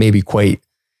don't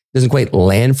doesn't quite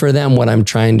land for them what I'm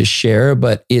trying to share,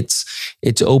 but it's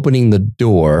opening the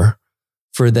door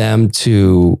for them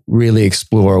to really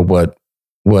explore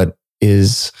what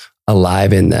is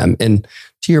alive in them. And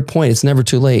to your point, it's never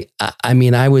too late. I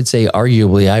mean, I would say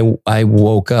arguably I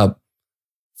woke up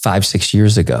 5-6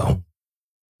 years ago,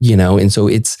 and so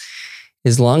it's,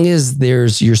 as long as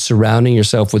you're surrounding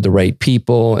yourself with the right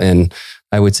people. And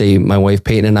I would say my wife,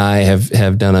 Peyton, and I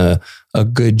have done a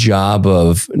good job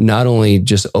of not only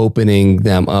just opening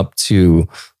them up to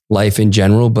life in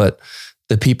general, but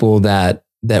the people that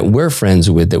we're friends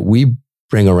with, that we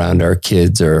bring around our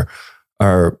kids are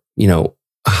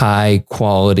high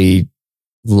quality,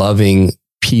 loving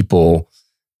people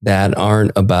that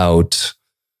aren't about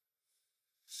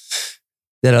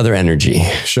that other energy.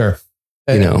 Sure.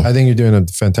 I think you're doing a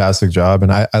fantastic job.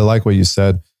 And I like what you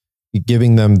said,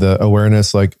 giving them the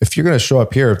awareness, like, if you're going to show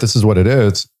up here, if this is what it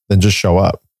is, then just show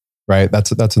up. Right.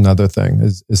 That's another thing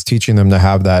is teaching them to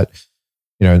have that.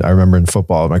 I remember in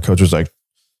football, my coach was like,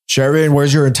 Chervin,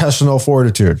 where's your intestinal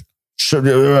fortitude? I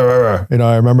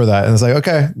remember that. And it's like,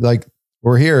 okay, like,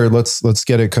 we're here. Let's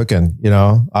get it cooking,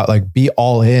 like, be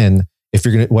all in if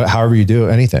you're going to, however you do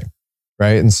anything.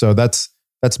 Right. And so that's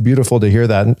beautiful to hear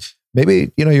that. And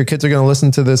maybe, your kids are going to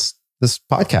listen to this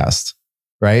podcast.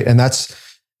 Right. And that's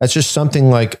just something,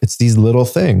 like, it's these little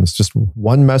things, just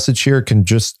one message here can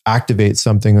just activate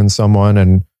something in someone,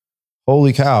 and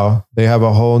holy cow, they have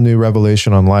a whole new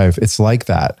revelation on life. It's like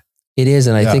that. It is.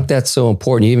 And I think that's so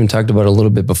important. You even talked about it a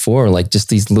little bit before, like just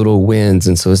these little wins.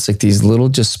 And so it's like these little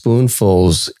just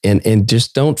spoonfuls, and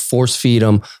just don't force feed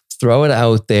them, throw it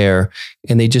out there,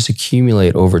 and they just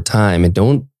accumulate over time. And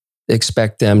don't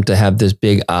expect them to have this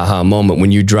big aha moment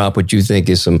when you drop what you think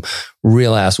is some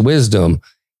real ass wisdom.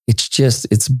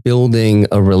 It's building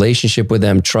a relationship with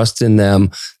them, trust in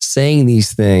them, saying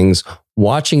these things,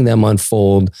 watching them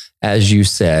unfold, as you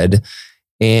said.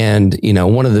 And,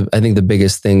 I think the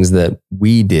biggest things that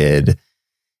we did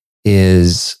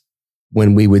is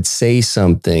when we would say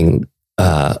something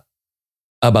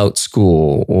about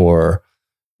school, or,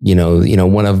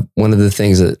 one of the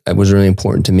things that was really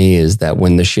important to me is that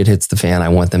when the shit hits the fan, I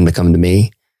want them to come to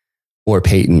me or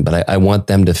Peyton, but I want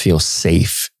them to feel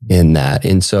safe in that.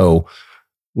 And so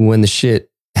when the shit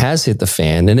has hit the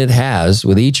fan, and it has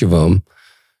with each of them,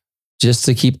 just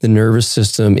to keep the nervous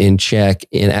system in check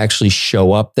and actually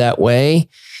show up that way,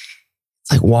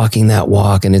 like walking that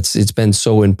walk. And it's been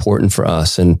so important for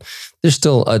us. And there's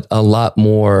still a lot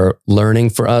more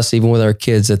learning for us, even with our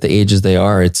kids at the ages they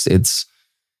are. It's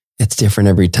different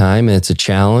every time, and it's a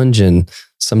challenge. And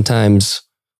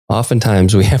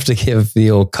oftentimes we have to give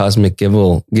the old cosmic give it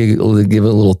a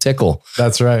little tickle.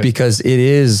 That's right. Because it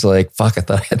is like, fuck, I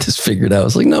thought I had this figured out. I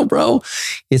was like, no, bro,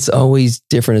 it's always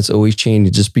different. It's always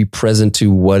changing. Just be present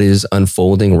to what is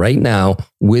unfolding right now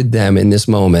with them in this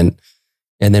moment,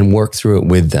 and then work through it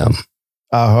with them.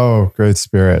 Oh, great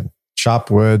spirit.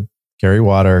 Chop wood, carry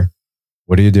water.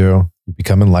 What do? You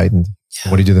become enlightened.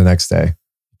 Yeah. What do you do the next day?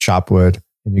 Chop wood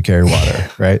and you carry water,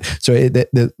 right? So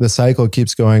the cycle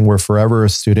keeps going. We're forever a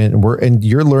student, and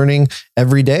you're learning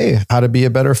every day how to be a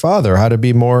better father, how to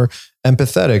be more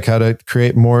empathetic, how to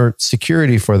create more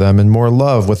security for them and more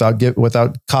love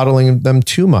without coddling them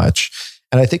too much.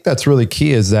 And I think that's really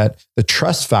key, is that the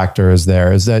trust factor is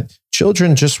there, is that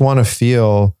children just want to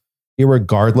feel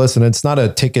irregardless. And it's not a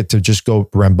ticket to just go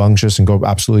rambunctious and go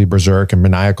absolutely berserk and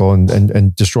maniacal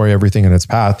and destroy everything in its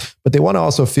path. But they want to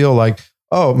also feel like,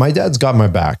 oh, my dad's got my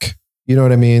back. You know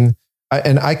what I mean?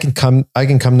 I can come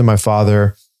to my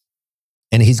father,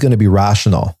 and he's going to be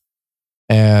rational,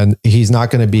 and he's not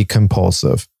going to be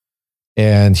compulsive,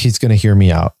 and he's going to hear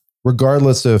me out,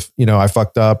 regardless if, I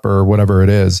fucked up or whatever it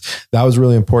is. That was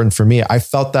really important for me. I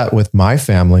felt that with my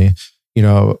family,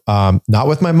 not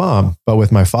with my mom, but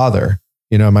with my father.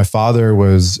 My father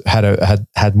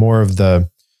had more of the,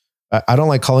 I don't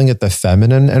like calling it the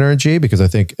feminine energy, because I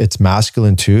think it's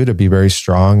masculine too, to be very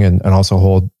strong and also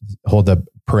hold the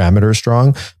parameters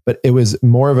strong. But it was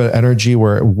more of an energy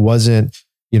where it wasn't,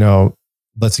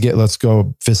 let's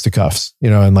go fisticuffs,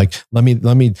 and like, let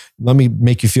me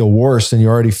make you feel worse than you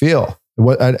already feel.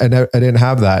 I didn't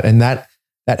have that. And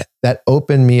that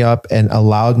opened me up and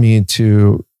allowed me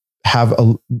to have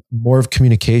more of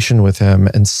communication with him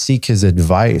and seek his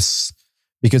advice,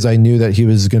 because I knew that he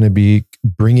was going to be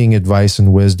bringing advice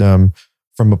and wisdom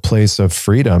from a place of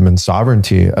freedom and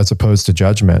sovereignty, as opposed to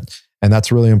judgment. And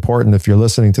that's really important. If you're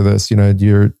listening to this,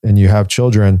 you have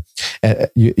children,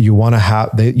 you want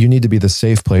to you need to be the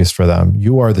safe place for them.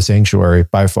 You are the sanctuary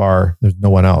by far. There's no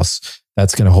one else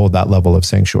that's going to hold that level of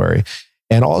sanctuary.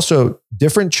 And also,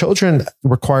 different children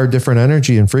require different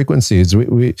energy and frequencies.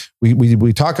 We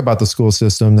talk about the school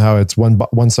system, how it's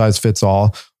one size fits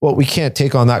all. Well, we can't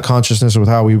take on that consciousness with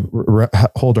how we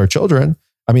hold our children.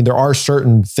 I mean, there are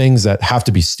certain things that have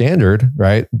to be standard,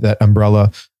 right? That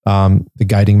umbrella, the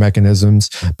guiding mechanisms.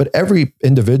 But every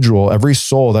individual, every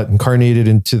soul that incarnated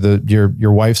into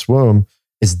your wife's womb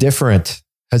is different,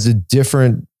 has a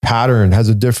different pattern, has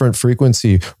a different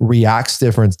frequency, reacts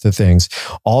different to things.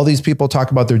 All these people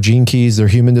talk about their gene keys, their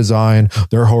human design,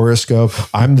 their horoscope.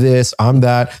 I'm this, I'm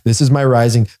that. This is my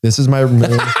rising. This is my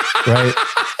moon, right?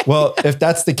 Well, if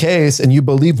that's the case, and you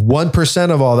believe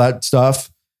 1% of all that stuff,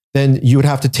 then you would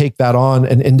have to take that on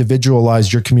and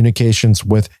individualize your communications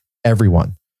with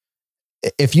everyone.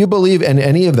 If you believe in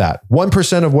any of that,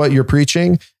 1% of what you're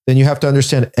preaching, then you have to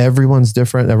understand everyone's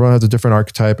different. Everyone has a different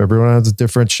archetype. Everyone has a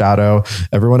different shadow.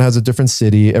 Everyone has a different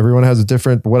city. Everyone has a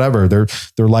different whatever, their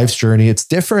life's journey. It's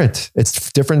different.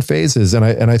 It's different phases. And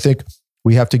I think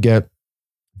we have to get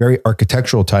very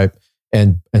architectural type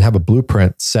and have a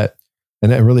blueprint set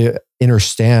and then really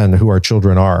understand who our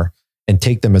children are and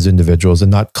take them as individuals and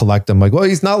not collect them like, well,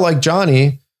 he's not like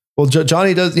Johnny. Well,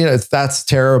 Johnny does, that's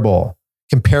terrible.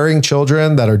 Comparing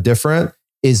children that are different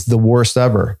is the worst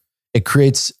ever. It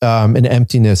creates an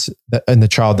emptiness in the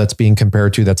child that's being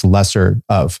compared to that's lesser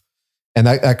of. And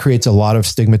that creates a lot of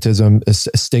stigmatism.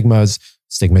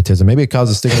 Maybe it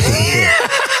causes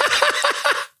stigmatism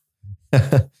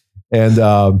too. And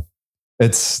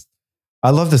I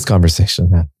love this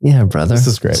conversation, man. Yeah, brother. This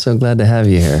is great. So glad to have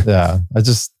you here. Yeah.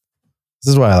 This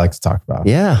is what I like to talk about.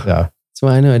 Yeah. Yeah. That's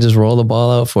why I know I just roll the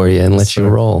ball out for you and let you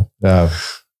roll. Yeah.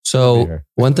 So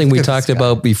one thing we talked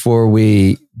about before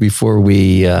we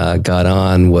got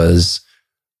on was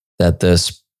that the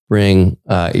spring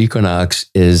equinox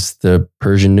is the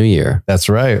Persian New Year. That's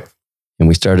right. And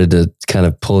we started to kind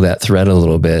of pull that thread a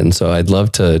little bit. And so I'd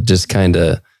love to just kind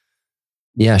of,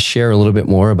 share a little bit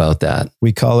more about that.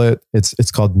 We call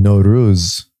it's called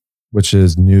Nowruz, which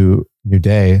is new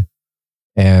day.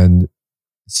 And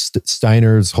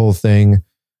Steiner's whole thing,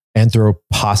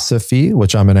 anthroposophy,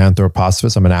 which I'm an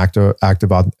anthroposophist. I'm an active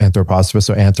anthroposophist.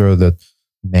 So anthro, the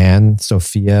man,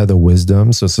 Sophia, the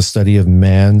wisdom. So it's a study of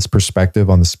man's perspective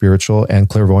on the spiritual and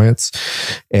clairvoyance.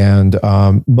 And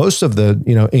most of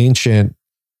the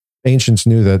ancients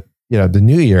knew that the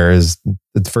new year is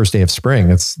the first day of spring.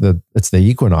 It's the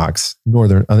equinox in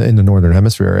the northern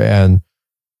hemisphere. And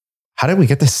how did we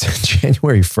get this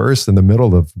January 1st in the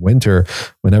middle of winter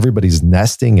when everybody's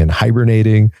nesting and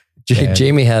hibernating?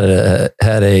 Jamie had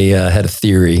a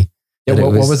theory. Yeah,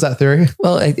 what was that theory?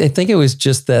 Well, I think it was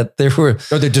just that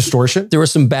the distortion. There were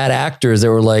some bad actors that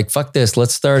were like, fuck this,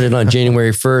 let's start it on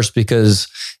January 1st because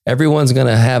everyone's going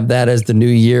to have that as the new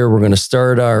year. We're going to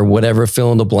start our whatever,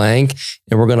 fill in the blank,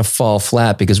 and we're going to fall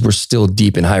flat because we're still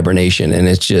deep in hibernation. And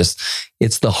it's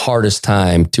the hardest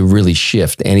time to really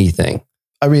shift anything.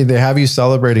 I mean, they have you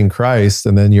celebrating Christ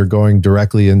and then you're going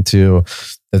directly into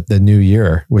the new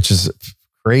year, which is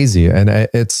crazy. And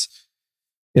it's,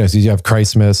 so you have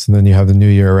Christmas and then you have the new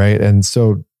year, right? And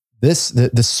so the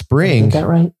spring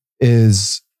right?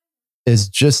 is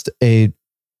just the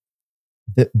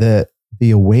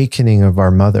awakening of our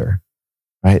mother,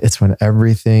 right? It's when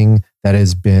everything that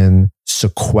has been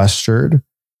sequestered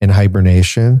in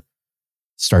hibernation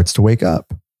starts to wake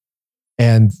up.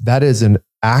 And that is an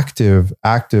active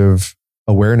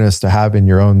awareness to have in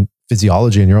your own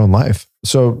physiology in your own life.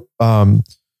 So,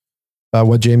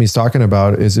 what Jamie's talking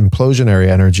about is implosionary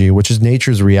energy, which is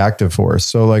nature's reactive force.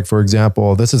 So like, for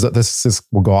example, this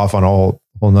will go off on a whole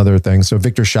nother thing. So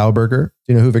Victor Schauberger, do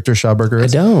you know who Victor Schauberger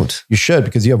is? I don't. You should,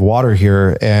 because you have water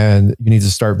here and you need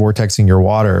to start vortexing your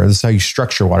water. This is how you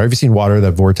structure water. Have you seen water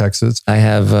that vortexes? I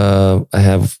have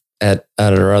at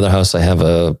our other house, I have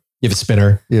you have a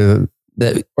spinner,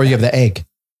 or you have the egg.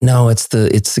 No, it's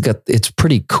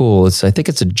pretty cool. I think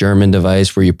it's a German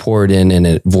device where you pour it in and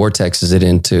it vortexes it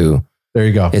into. There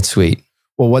you go. It's sweet.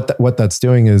 Well, what that's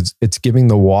doing is it's giving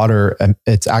the water and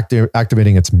it's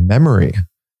activating its memory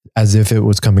as if it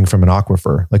was coming from an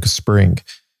aquifer, like a spring.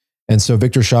 And so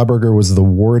Victor Schauberger was the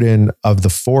warden of the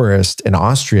forest in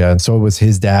Austria. And so it was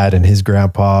his dad and his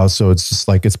grandpa. So it's just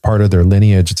like, it's part of their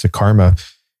lineage. It's a karma.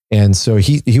 And so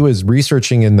he was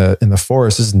researching in the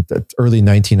forest, this is in the early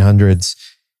 1900s,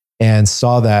 and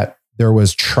saw that there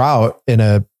was trout in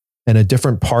a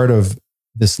different part of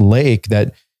this lake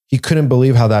that he couldn't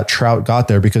believe how that trout got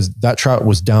there because that trout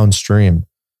was downstream,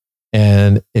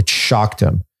 and it shocked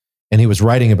him. And he was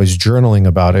writing about, he was journaling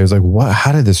about it. He was like, "What?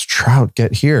 How did this trout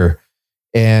get here?"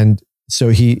 And so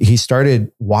he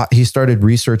started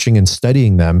researching and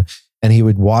studying them, and he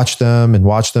would watch them. And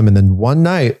then one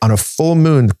night on a full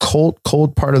moon, cold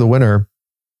part of the winter,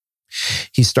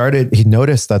 he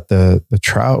noticed that the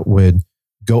trout would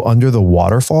go under the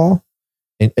waterfall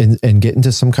and get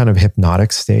into some kind of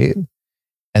hypnotic state,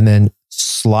 and then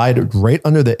slide right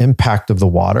under the impact of the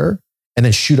water and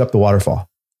then shoot up the waterfall.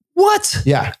 What?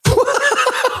 Yeah.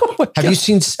 Have you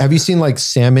seen like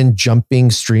salmon jumping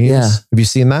streams? Yeah. Have you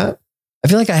seen that? I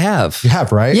feel like I have. You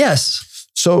have, right? Yes.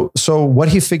 So what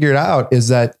he figured out is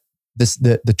that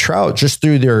the trout, just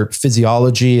through their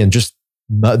physiology and just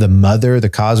the mother, the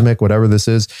cosmic, whatever this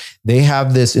is, they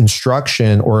have this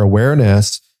instruction or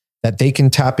awareness that they can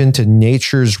tap into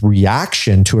nature's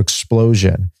reaction to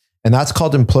explosion. And that's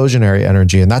called implosionary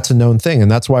energy. And that's a known thing. And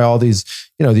that's why all these,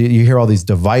 you hear all these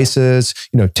devices,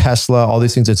 Tesla, all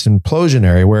these things, it's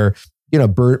implosionary where,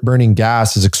 burning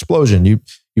gas is explosion. You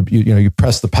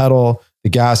press the pedal, the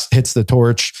gas hits the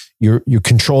torch, you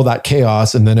control that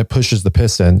chaos, and then it pushes the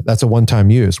piston. That's a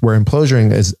one-time use, where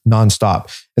implosion is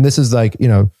nonstop. And this is like,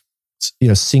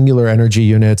 singular energy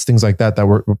units, things like that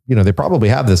were, they probably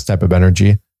have this type of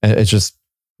energy. And it's just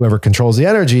whoever controls the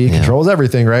energy controls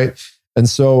everything, right? And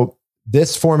so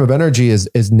this form of energy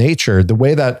is nature. The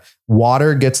way that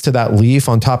water gets to that leaf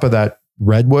on top of that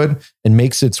redwood and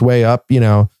makes its way up,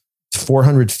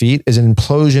 400 feet is an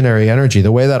implosionary energy.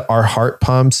 The way that our heart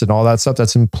pumps and all that stuff,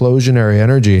 that's implosionary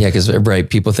energy. Yeah, because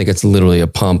people think it's literally a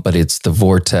pump, but it's the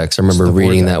vortex. I remember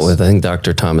reading that with, I think,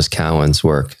 Dr. Thomas Cowan's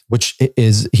work. Which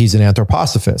he's an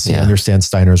anthroposophist. He understands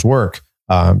Steiner's work.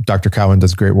 Dr. Cowan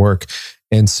does great work.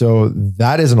 And so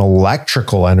that is an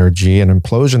electrical energy, an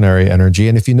implosionary energy.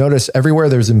 And if you notice, everywhere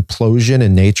there's implosion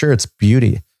in nature, it's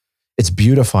beauty. It's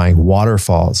beautifying.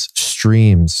 Waterfalls,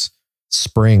 streams,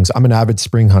 springs. I'm an avid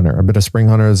spring hunter. I've been a spring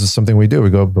hunter. This is something we do. We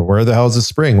go, but where the hell is the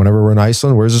spring? Whenever we're in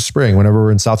Iceland, where's the spring? Whenever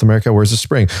we're in South America, where's the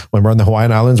spring? When we're on the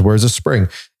Hawaiian Islands, where's the spring?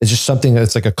 It's just something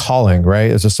that's like a calling,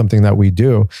 right? It's just something that we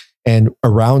do. And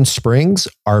around springs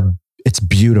it's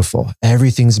beautiful.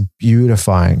 Everything's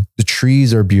beautifying. The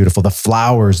trees are beautiful. The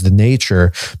flowers, the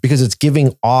nature, because it's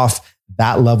giving off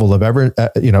that level of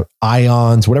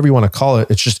ions, whatever you want to call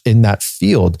it. It's just in that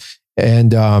field,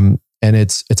 and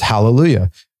it's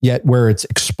hallelujah. Yet where it's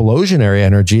explosionary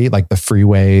energy, like the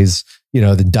freeways, the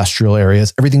industrial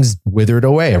areas, everything's withered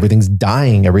away. Everything's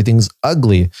dying. Everything's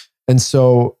ugly. And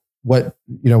so what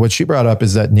she brought up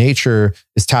is that nature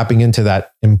is tapping into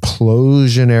that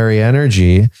implosionary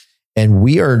energy. And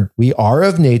we are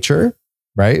of nature,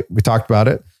 right? We talked about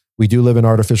it. We do live in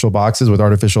artificial boxes with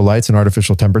artificial lights and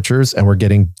artificial temperatures, and we're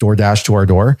getting DoorDash to our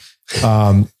door.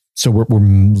 So we're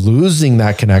losing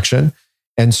that connection.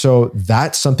 And so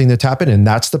that's something that's happened. And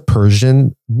that's the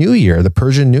Persian New Year. The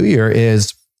Persian New Year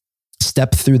is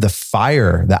step through the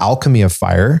fire, the alchemy of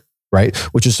fire, right?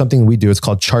 Which is something we do. It's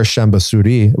called Charshamba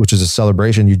Suri, which is a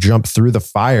celebration. You jump through the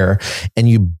fire and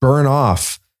you burn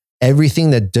off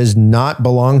everything that does not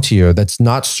belong to you, that's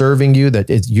not serving you,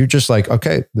 you're just like,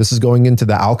 okay, this is going into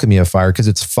the alchemy of fire, because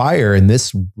it's fire in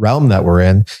this realm that we're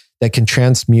in that can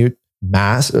transmute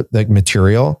mass, like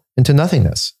material, into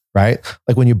nothingness, right?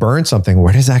 Like when you burn something,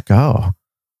 where does that go?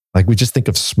 Like we just think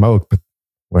of smoke,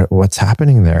 but what's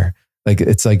happening there? Like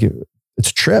it's a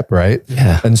trip, right?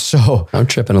 Yeah. And so I'm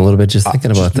tripping a little bit just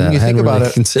thinking about that. I hadn't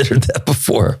really considered that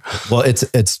before. Well,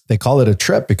 they call it a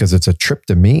trip because it's a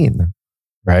tryptamine,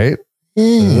 right?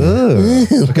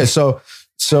 Okay, so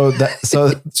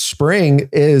spring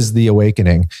is the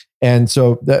awakening. And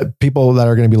so the people that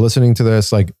are going to be listening to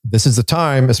this, like this is the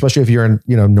time, especially if you're in,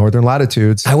 northern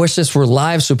latitudes. I wish this were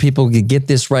live so people could get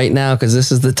this right now, because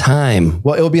this is the time.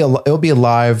 Well, it'll be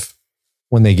alive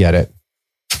when they get it.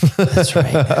 That's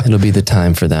right. It'll be the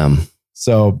time for them.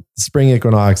 So spring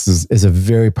equinox is a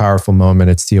very powerful moment.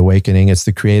 It's the awakening. It's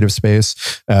the creative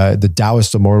space. The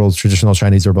Taoist immortals, traditional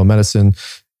Chinese herbal medicine,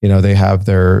 they have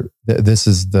this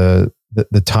is the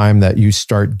time that you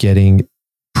start getting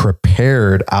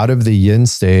prepared out of the yin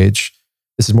stage.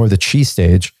 This is more the qi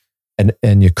stage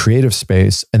and your creative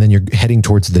space. And then you're heading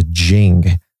towards the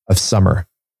jing of summer,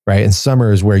 right? And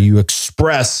summer is where you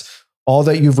express all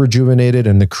that you've rejuvenated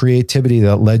and the creativity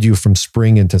that led you from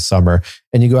spring into summer.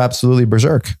 And you go absolutely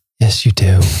berserk. Yes, you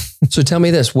do. So tell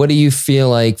me this, what do you feel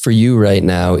like for you right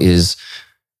now is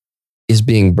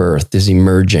being birthed, is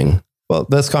emerging? Well,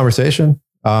 that's conversation.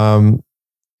 And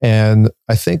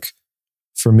I think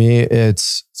for me,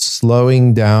 it's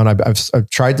slowing down. I've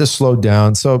tried to slow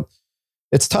down. So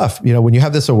it's tough. When you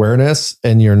have this awareness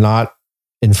and you're not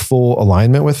in full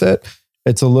alignment with it,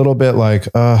 it's a little bit like,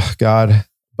 oh God,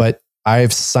 but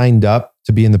I've signed up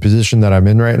to be in the position that I'm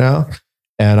in right now.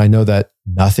 And I know that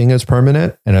nothing is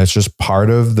permanent and it's just part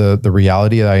of the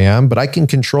reality that I am, but I can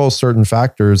control certain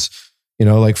factors.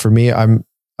 Like for me,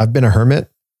 I've been a hermit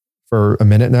for a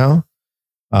minute now.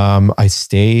 I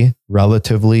stay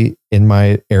relatively in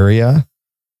my area.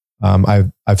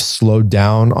 I've slowed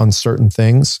down on certain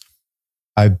things.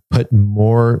 I've put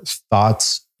more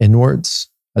thoughts inwards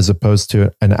as opposed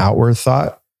to an outward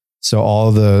thought.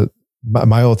 So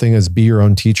my whole thing is be your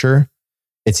own teacher.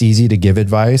 It's easy to give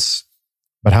advice,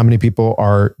 but how many people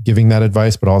are giving that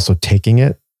advice, but also taking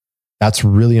it? That's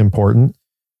really important.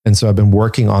 And so I've been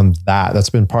working on that. That's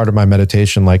been part of my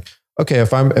meditation. Like, okay,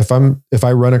 if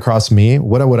I run across me,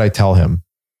 what would I tell him?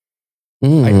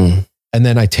 And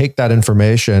then I take that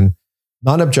information,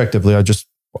 non-objectively,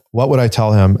 what would I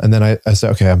tell him? And then I say,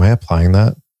 okay, am I applying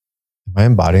that? Am I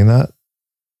embodying that?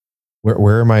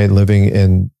 Where am I living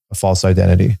in a false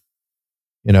identity?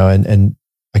 And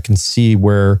I can see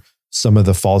where some of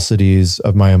the falsities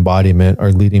of my embodiment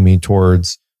are leading me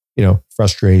towards,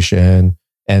 frustration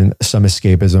and some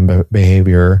escapism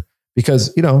behavior. Because,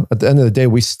 at the end of the day,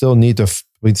 we still need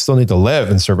to live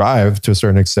and survive to a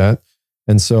certain extent.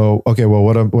 And so, okay, well,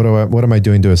 what am I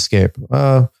doing to escape?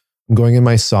 I'm going in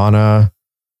my sauna.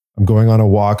 I'm going on a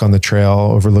walk on the trail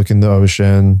overlooking the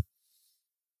ocean.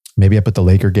 Maybe I put the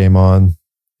Laker game on.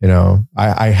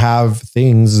 I have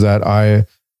things that I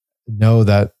know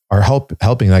that are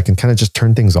helping. I can kind of just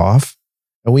turn things off.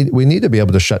 And we need to be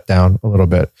able to shut down a little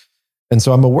bit. And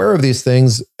so I'm aware of these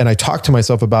things and I talk to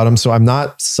myself about them. So I'm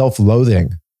not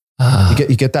self-loathing. You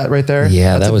get that right there?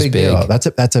 Yeah, that's that was big. Deal.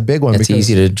 That's a big one. It's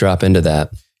easy to drop into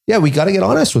that. Yeah, we got to get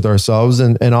honest with ourselves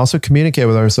and also communicate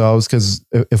with ourselves, because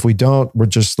if we don't, we're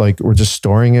just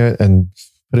storing it and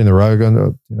putting the rug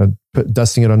under,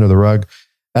 dusting it under the rug.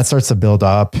 That starts to build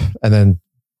up and then,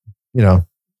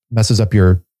 messes up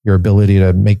your ability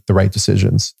to make the right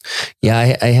decisions.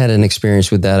 Yeah, I had an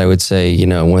experience with that. I would say,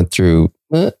 went through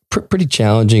a pretty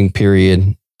challenging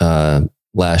period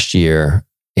last year.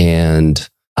 And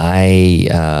my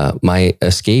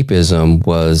escapism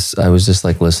was, I was just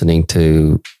like listening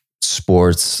to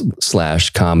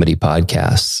sports/comedy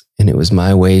podcasts. And it was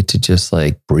my way to just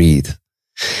like breathe.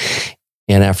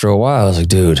 And after a while, I was like,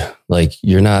 dude, like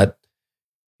you're not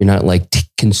like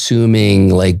consuming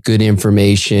like good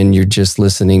information. You're just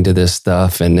listening to this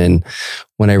stuff. And then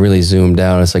when I really zoomed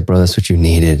out, it's like, bro, that's what you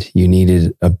needed. You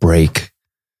needed a break.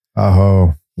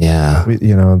 Oh, yeah.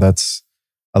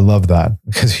 I love that,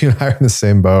 because you and I are in the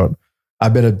same boat.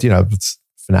 I've been a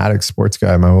fanatic sports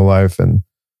guy my whole life. And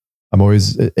I'm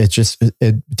always, it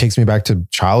takes me back to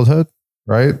childhood.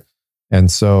 Right. And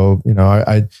so,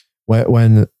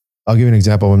 when I'll give you an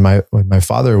example, when my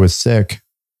father was sick,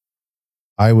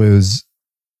 I was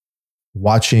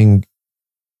watching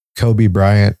Kobe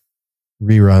Bryant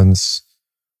reruns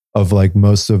of like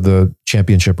most of the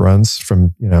championship runs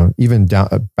from, even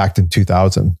down back in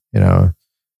 2000, and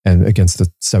against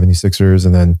the 76ers,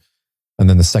 and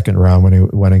then the second round when he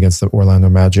went against the Orlando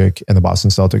Magic and the Boston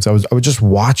Celtics. I was just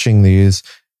watching these,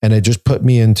 and it just put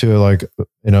me into like,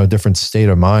 a different state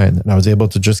of mind. And I was able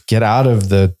to just get out of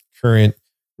the current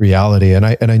reality. And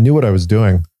I knew what I was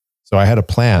doing. So I had a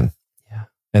plan. Yeah.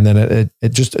 And then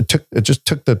it just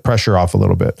took the pressure off a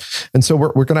little bit. And so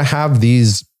we're going to have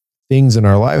these things in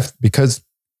our life because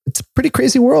it's a pretty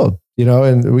crazy world,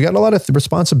 and we got a lot of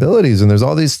responsibilities, and there's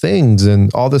all these things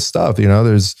and all this stuff,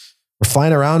 we're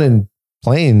flying around in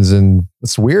planes, and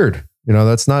it's weird,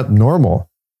 that's not normal.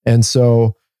 And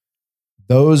so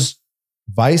those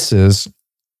vices,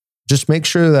 just make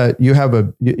sure that you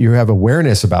have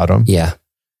awareness about them. Yeah.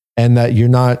 And that you're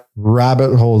not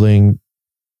rabbit holing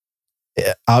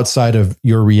outside of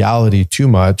your reality too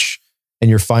much, and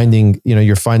you're finding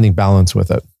balance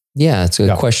with it. Yeah. It's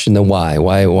a question of why.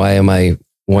 Why am I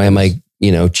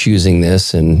choosing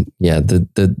this? And yeah,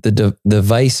 the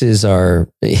vices are,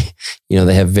 they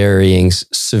have varying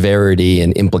severity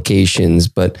and implications,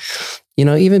 but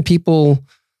even people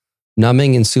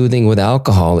numbing and soothing with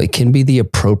alcohol, it can be the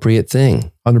appropriate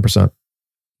thing. 100%.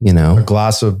 A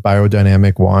glass of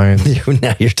biodynamic wine.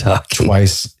 Now you're talking.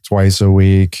 Twice a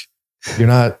week.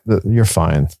 You're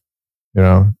fine,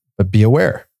 but be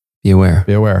aware. Be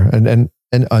aware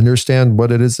and understand what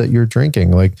it is that you're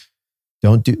drinking. Like,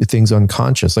 don't do things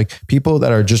unconscious. Like people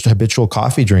that are just habitual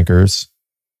coffee drinkers,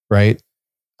 right?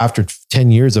 After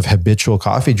 10 years of habitual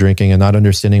coffee drinking and not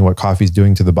understanding what coffee is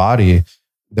doing to the body,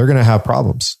 they're going to have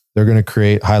problems. They're going to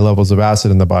create high levels of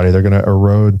acid in the body. They're going to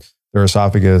erode their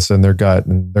esophagus and their gut,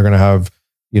 and they're going to have,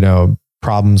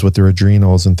 problems with their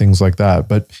adrenals and things like that.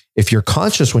 But if you're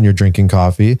conscious when you're drinking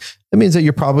coffee, that means that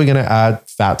you're probably going to add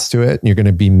fats to it, and you're going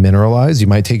to be mineralized. You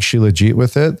might take Shilajit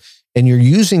with it, and you're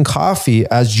using coffee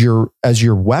as your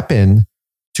weapon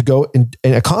to go and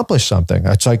accomplish something.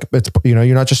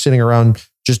 You're not just sitting around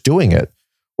just doing it,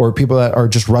 or people that are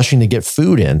just rushing to get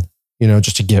food in,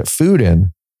 just to get food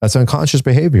in. That's unconscious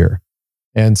behavior.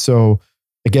 And so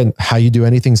again, how you do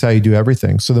anything is how you do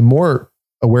everything. So the more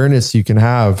awareness you can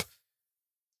have,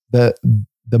 the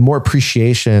more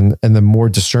appreciation and the more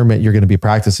discernment you're going to be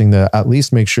practicing to at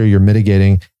least make sure you're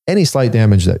mitigating any slight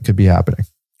damage that could be happening.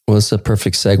 Well, it's a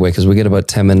perfect segue because we get about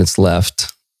 10 minutes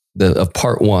left of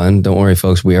part one. Don't worry,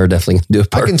 folks. We are definitely going to do a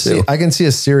part two. I can see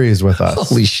a series with us.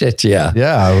 Holy shit. Yeah.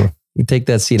 Yeah. You take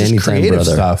that seat Just anytime,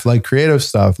 brother. Creative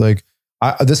stuff.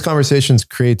 This conversation's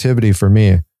creativity for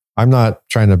me. I'm not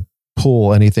trying to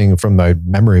pull anything from my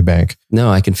memory bank. No,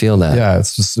 I can feel that. Yeah,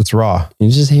 it's raw.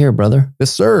 You're just here, brother.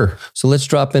 Yes, sir. So let's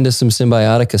drop into some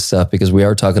Cymbiotika stuff because we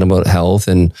are talking about health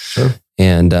and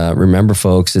remember,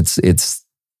 folks, it's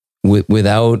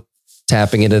without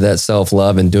tapping into that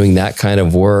self-love and doing that kind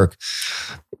of work,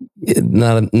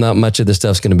 not much of the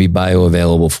stuff's going to be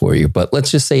bioavailable for you. But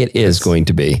let's just say it is going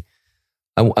to be.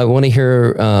 I want to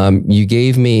hear. You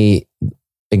gave me.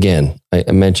 Again,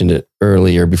 I mentioned it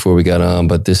earlier before we got on,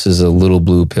 but this is a little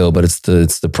blue pill, but it's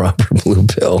the proper blue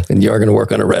pill, and you are going to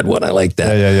work on a red one. I like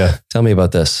that. Yeah. Tell me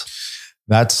about this.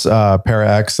 That's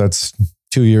Para-X. That's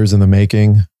 2 years in the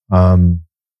making.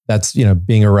 That's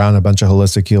being around a bunch of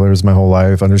holistic healers my whole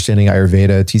life, understanding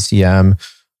Ayurveda, TCM,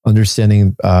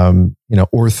 understanding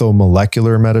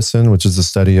orthomolecular medicine, which is the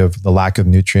study of the lack of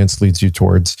nutrients leads you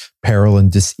towards peril and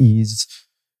dis-ease.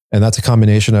 And that's a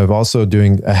combination of also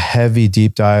doing a heavy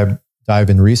deep dive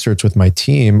in research with my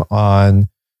team on,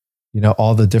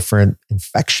 all the different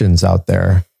infections out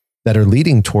there that are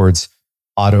leading towards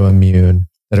autoimmune,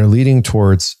 that are leading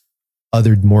towards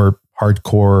other more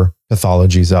hardcore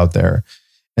pathologies out there.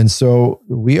 And so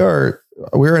we're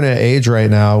in an age right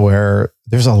now where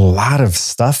there's a lot of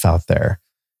stuff out there.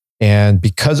 And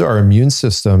because our immune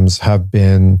systems have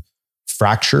been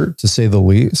fractured, to say the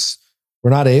least, we're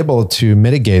not able to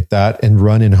mitigate that and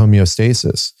run in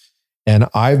homeostasis. And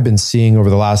I've been seeing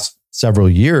over the last several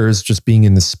years, just being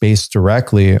in the space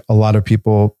directly, a lot of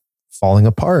people falling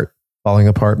apart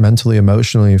mentally,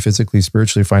 emotionally, physically,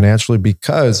 spiritually, financially,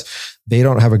 because they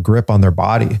don't have a grip on their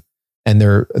body, and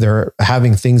they're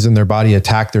having things in their body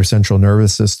attack their central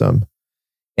nervous system.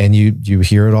 And you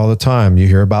hear it all the time. You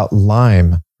hear about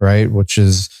Lyme, right? Which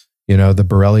is, the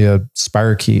Borrelia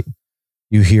spirochete.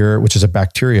 You hear, which is a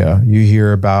bacteria. You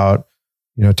hear about,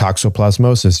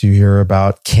 toxoplasmosis. You hear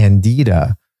about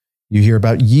candida. You hear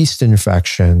about yeast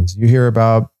infections. You hear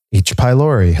about H.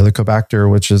 pylori, Helicobacter,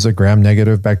 which is a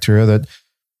gram-negative bacteria that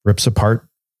rips apart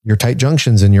your tight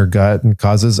junctions in your gut and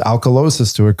causes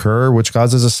alkalosis to occur, which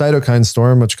causes a cytokine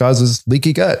storm, which causes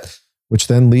leaky gut, which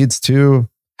then leads to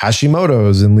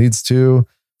Hashimoto's and leads to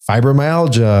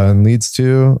fibromyalgia and leads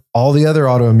to all the other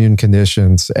autoimmune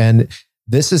conditions. And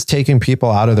this is taking people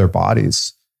out of their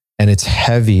bodies, and it's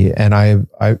heavy. And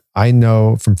I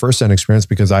know from firsthand experience,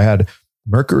 because I had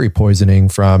mercury poisoning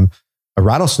from a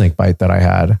rattlesnake bite that I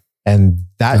had. And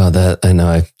that I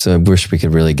know. I wish we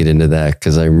could really get into that,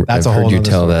 because I've heard you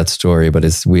tell that story, but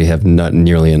we have not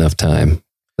nearly enough time.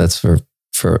 That's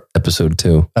for episode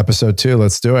 2. Episode 2,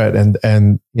 let's do it.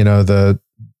 And you know, the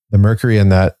mercury in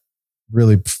that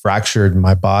really fractured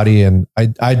my body, and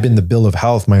I'd been the bill of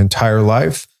health my entire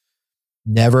life.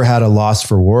 Never had a loss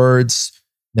for words,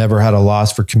 never had a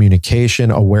loss for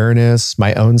communication, awareness,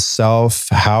 my own self,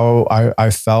 how I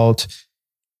felt.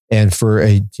 And for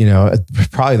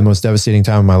probably the most devastating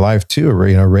time of my life too,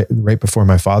 right before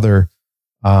my father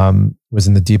was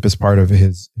in the deepest part of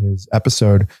his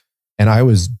episode. And I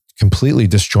was completely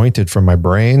disjointed from my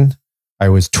brain. I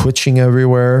was twitching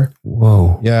everywhere.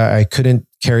 Whoa. Yeah, I couldn't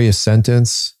carry a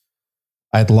sentence.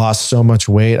 I'd lost so much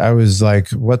weight. I was like,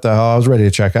 what the hell? I was ready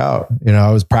to check out.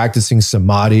 I was practicing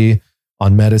samadhi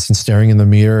on medicine, staring in the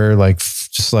mirror,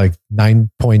 just like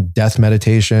 9-point death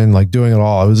meditation, like doing it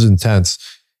all. It was intense.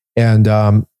 And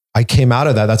I came out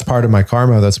of that. That's part of my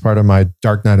karma. That's part of my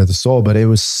dark night of the soul. But it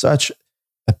was such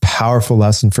a powerful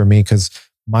lesson for me, because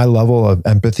my level of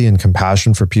empathy and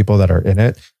compassion for people that are in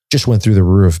it just went through the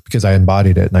roof, because I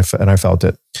embodied it and I felt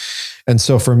it. And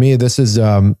so for me, this is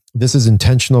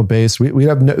intentional based.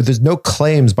 There's no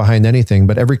claims behind anything,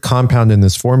 but every compound in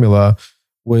this formula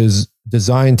was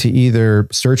designed to either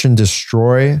search and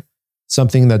destroy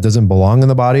something that doesn't belong in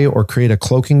the body, or create a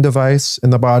cloaking device in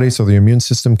the body so the immune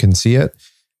system can see it.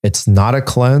 It's not a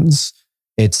cleanse.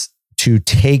 It's to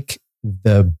take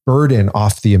the burden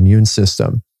off the immune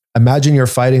system. Imagine you're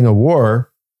fighting a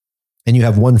war and you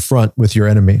have one front with your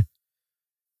enemy.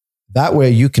 That way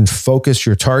you can focus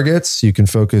your targets, you can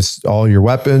focus all your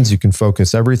weapons, you can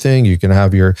focus everything, you can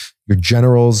have your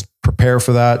generals prepare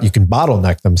for that, you can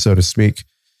bottleneck them, so to speak.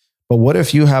 But what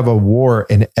if you have a war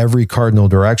in every cardinal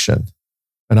direction?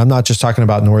 And I'm not just talking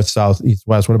about north, south, east,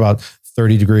 west. What about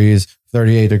 30 degrees,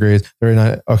 38 degrees,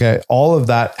 39? Okay, all of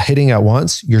that hitting at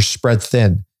once, you're spread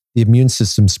thin. The immune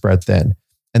system spread thin.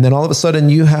 And then all of a sudden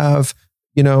you have,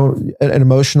 an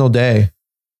emotional day,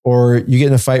 or you get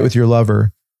in a fight with your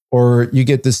lover, or you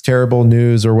get this terrible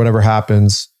news or whatever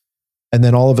happens. And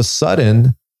then all of a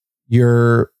sudden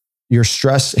your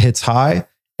stress hits high,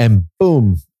 and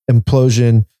boom,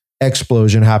 explosion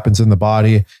happens in the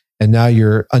body. And now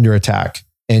you're under attack,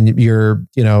 and your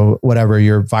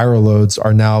viral loads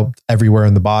are now everywhere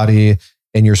in the body,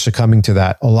 and you're succumbing to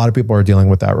that. A lot of people are dealing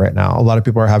with that right now. A lot of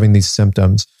people are having these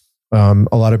symptoms. A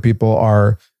lot of people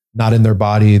are not in their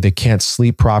body. They can't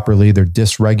sleep properly. They're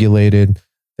dysregulated.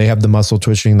 They have the muscle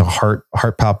twitching, the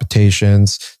heart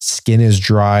palpitations, skin is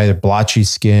dry, blotchy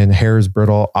skin, hair is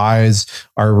brittle, eyes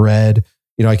are red.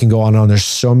 I can go on and on. There's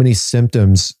so many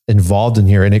symptoms involved in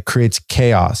here, and it creates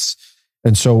chaos.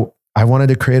 And so I wanted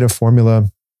to create a formula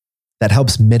that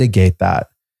helps mitigate that.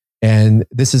 And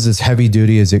this is as heavy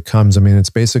duty as it comes. I mean,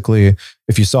 it's basically,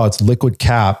 if you saw, it's liquid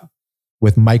cap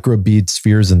with micro bead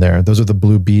spheres in there. Those are the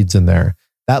blue beads in there.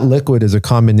 That liquid is a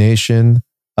combination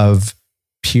of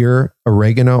pure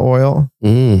oregano oil,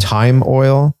 thyme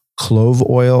oil, clove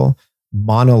oil,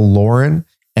 monolaurin,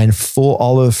 and full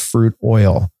olive fruit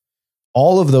oil.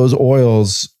 All of those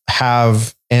oils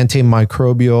have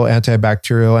antimicrobial,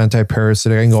 antibacterial,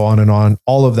 antiparasitic, I can go on and on,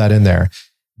 all of that in there.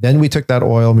 Then we took that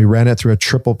oil and we ran it through a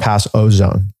triple pass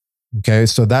ozone. Okay.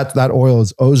 So that oil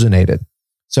is ozonated.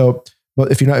 So, but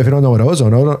if you don't know what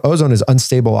ozone is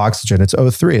unstable oxygen. It's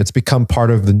O3. It's become part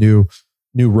of the new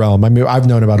realm. I mean, I've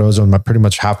known about ozone pretty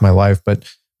much half my life, but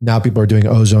now people are doing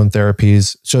ozone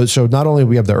therapies. So not only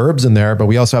we have the herbs in there, but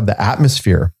we also have the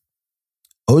atmosphere.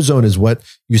 Ozone is what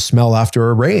you smell after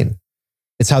a rain.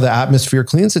 It's how the atmosphere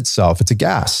cleans itself. It's a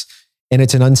gas, and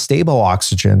it's an unstable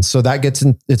oxygen. So that gets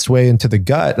its way into the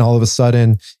gut. And all of a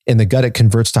sudden in the gut, it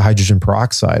converts to hydrogen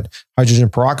peroxide. Hydrogen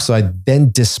peroxide then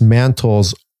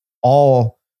dismantles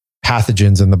all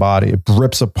pathogens in the body. It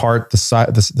rips apart the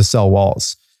cell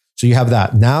walls. So you have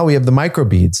that. Now we have the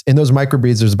microbeads. In those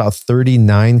microbeads, there's about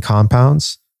 39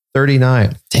 compounds.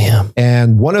 39. Damn.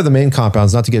 And one of the main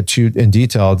compounds, not to get too in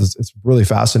detail, it's really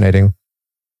fascinating.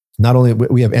 Not only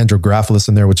we have andrographilus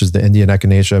in there, which is the Indian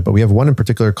echinacea, but we have one in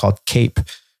particular called CAPE,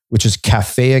 which is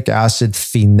caffeic acid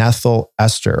phenethyl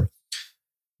ester.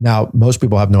 Now, most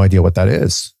people have no idea what that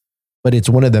is. but it's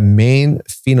one of the main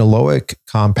phenolic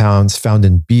compounds found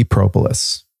in bee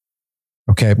propolis.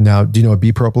 Okay, now do you know what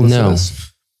bee propolis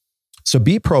is? So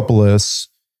bee propolis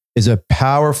is a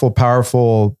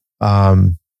powerful, I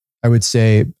would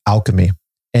say, alchemy.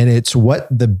 And it's what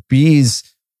the bees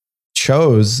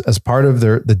chose as part of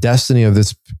the destiny of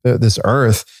this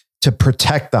earth to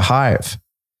protect the hive.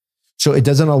 So it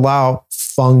doesn't allow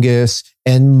fungus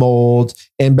and mold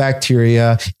and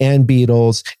bacteria and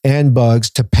beetles and bugs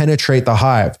to penetrate the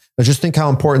hive. Now just think how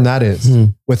important that is.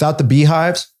 Without the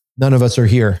beehives, none of us are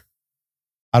here.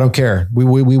 I don't care. We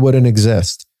wouldn't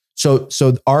exist. So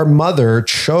our mother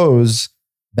chose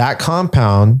that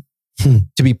compound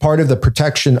to be part of the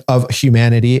protection of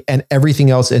humanity and everything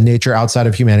else in nature outside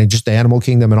of humanity, just the animal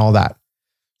kingdom and all that.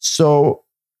 So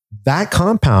that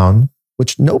compound,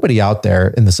 which nobody out there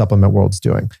in the supplement world is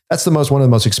doing, that's one of the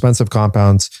most expensive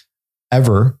compounds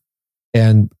ever.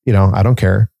 And, I don't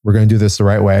care. We're going to do this the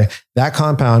right way. That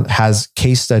compound has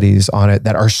case studies on it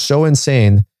that are so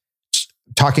insane,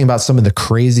 talking about some of the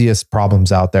craziest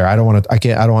problems out there. I don't want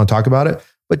to talk about it,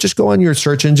 but just go on your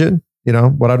search engine. I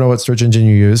don't know what search engine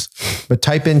you use, but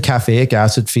type in caffeic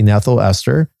acid phenethyl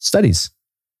ester studies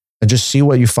and just see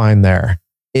what you find there.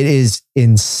 It is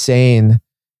insane.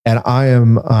 And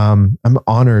I'm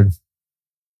honored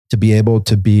to be able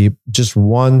to be just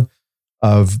one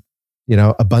of,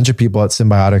 a bunch of people at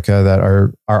Cymbiotika that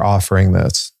are offering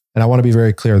this. And I want to be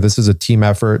very clear. This is a team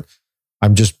effort.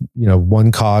 I'm just,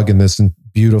 one cog in this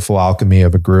beautiful alchemy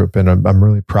of a group. And I'm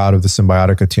really proud of the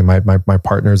Cymbiotika team. My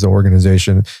partners, the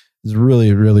organization is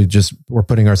really, really just, we're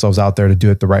putting ourselves out there to do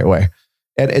it the right way.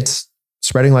 And it's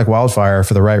spreading like wildfire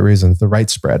for the right reasons, the right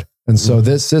spread. And so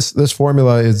this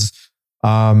formula is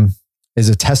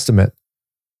a testament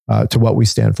to what we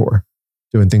stand for,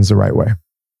 doing things the right way.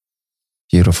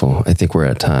 Beautiful. I think we're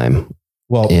at time.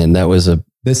 Well, and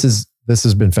this has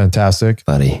been fantastic,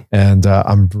 buddy. And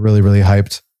I'm really, really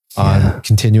hyped on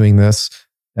continuing this,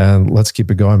 and let's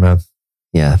keep it going, man.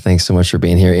 Yeah. Thanks so much for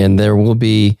being here. And go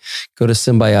to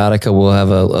Cymbiotika. We'll have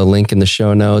a link in the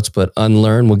show notes, but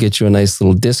Unlearn will get you a nice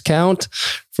little discount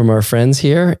from our friends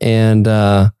here. And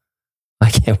I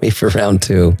can't wait for round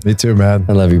 2. Me too, man.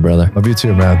 I love you, brother. Love you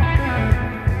too,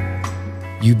 man.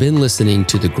 You've been listening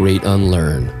to The Great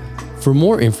Unlearn. For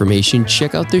more information,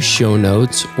 check out the show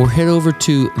notes or head over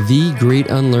to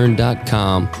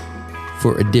thegreatunlearn.com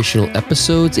for additional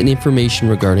episodes and information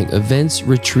regarding events,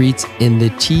 retreats, and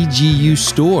the TGU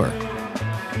store.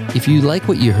 If you like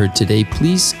what you heard today,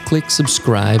 please click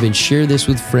subscribe and share this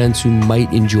with friends who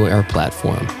might enjoy our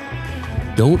platform.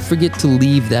 Don't forget to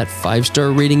leave that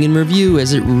 5-star rating and review,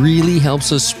 as it really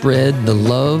helps us spread the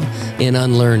love and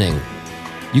unlearning.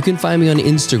 You can find me on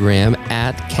Instagram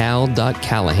at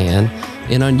cal.callahan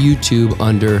and on YouTube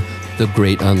under The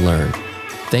Great Unlearn.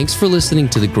 Thanks for listening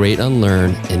to The Great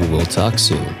Unlearn, and we'll talk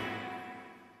soon.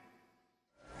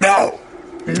 No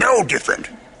different.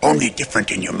 Only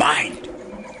different in your mind.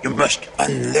 You must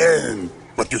unlearn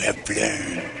what you have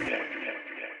learned.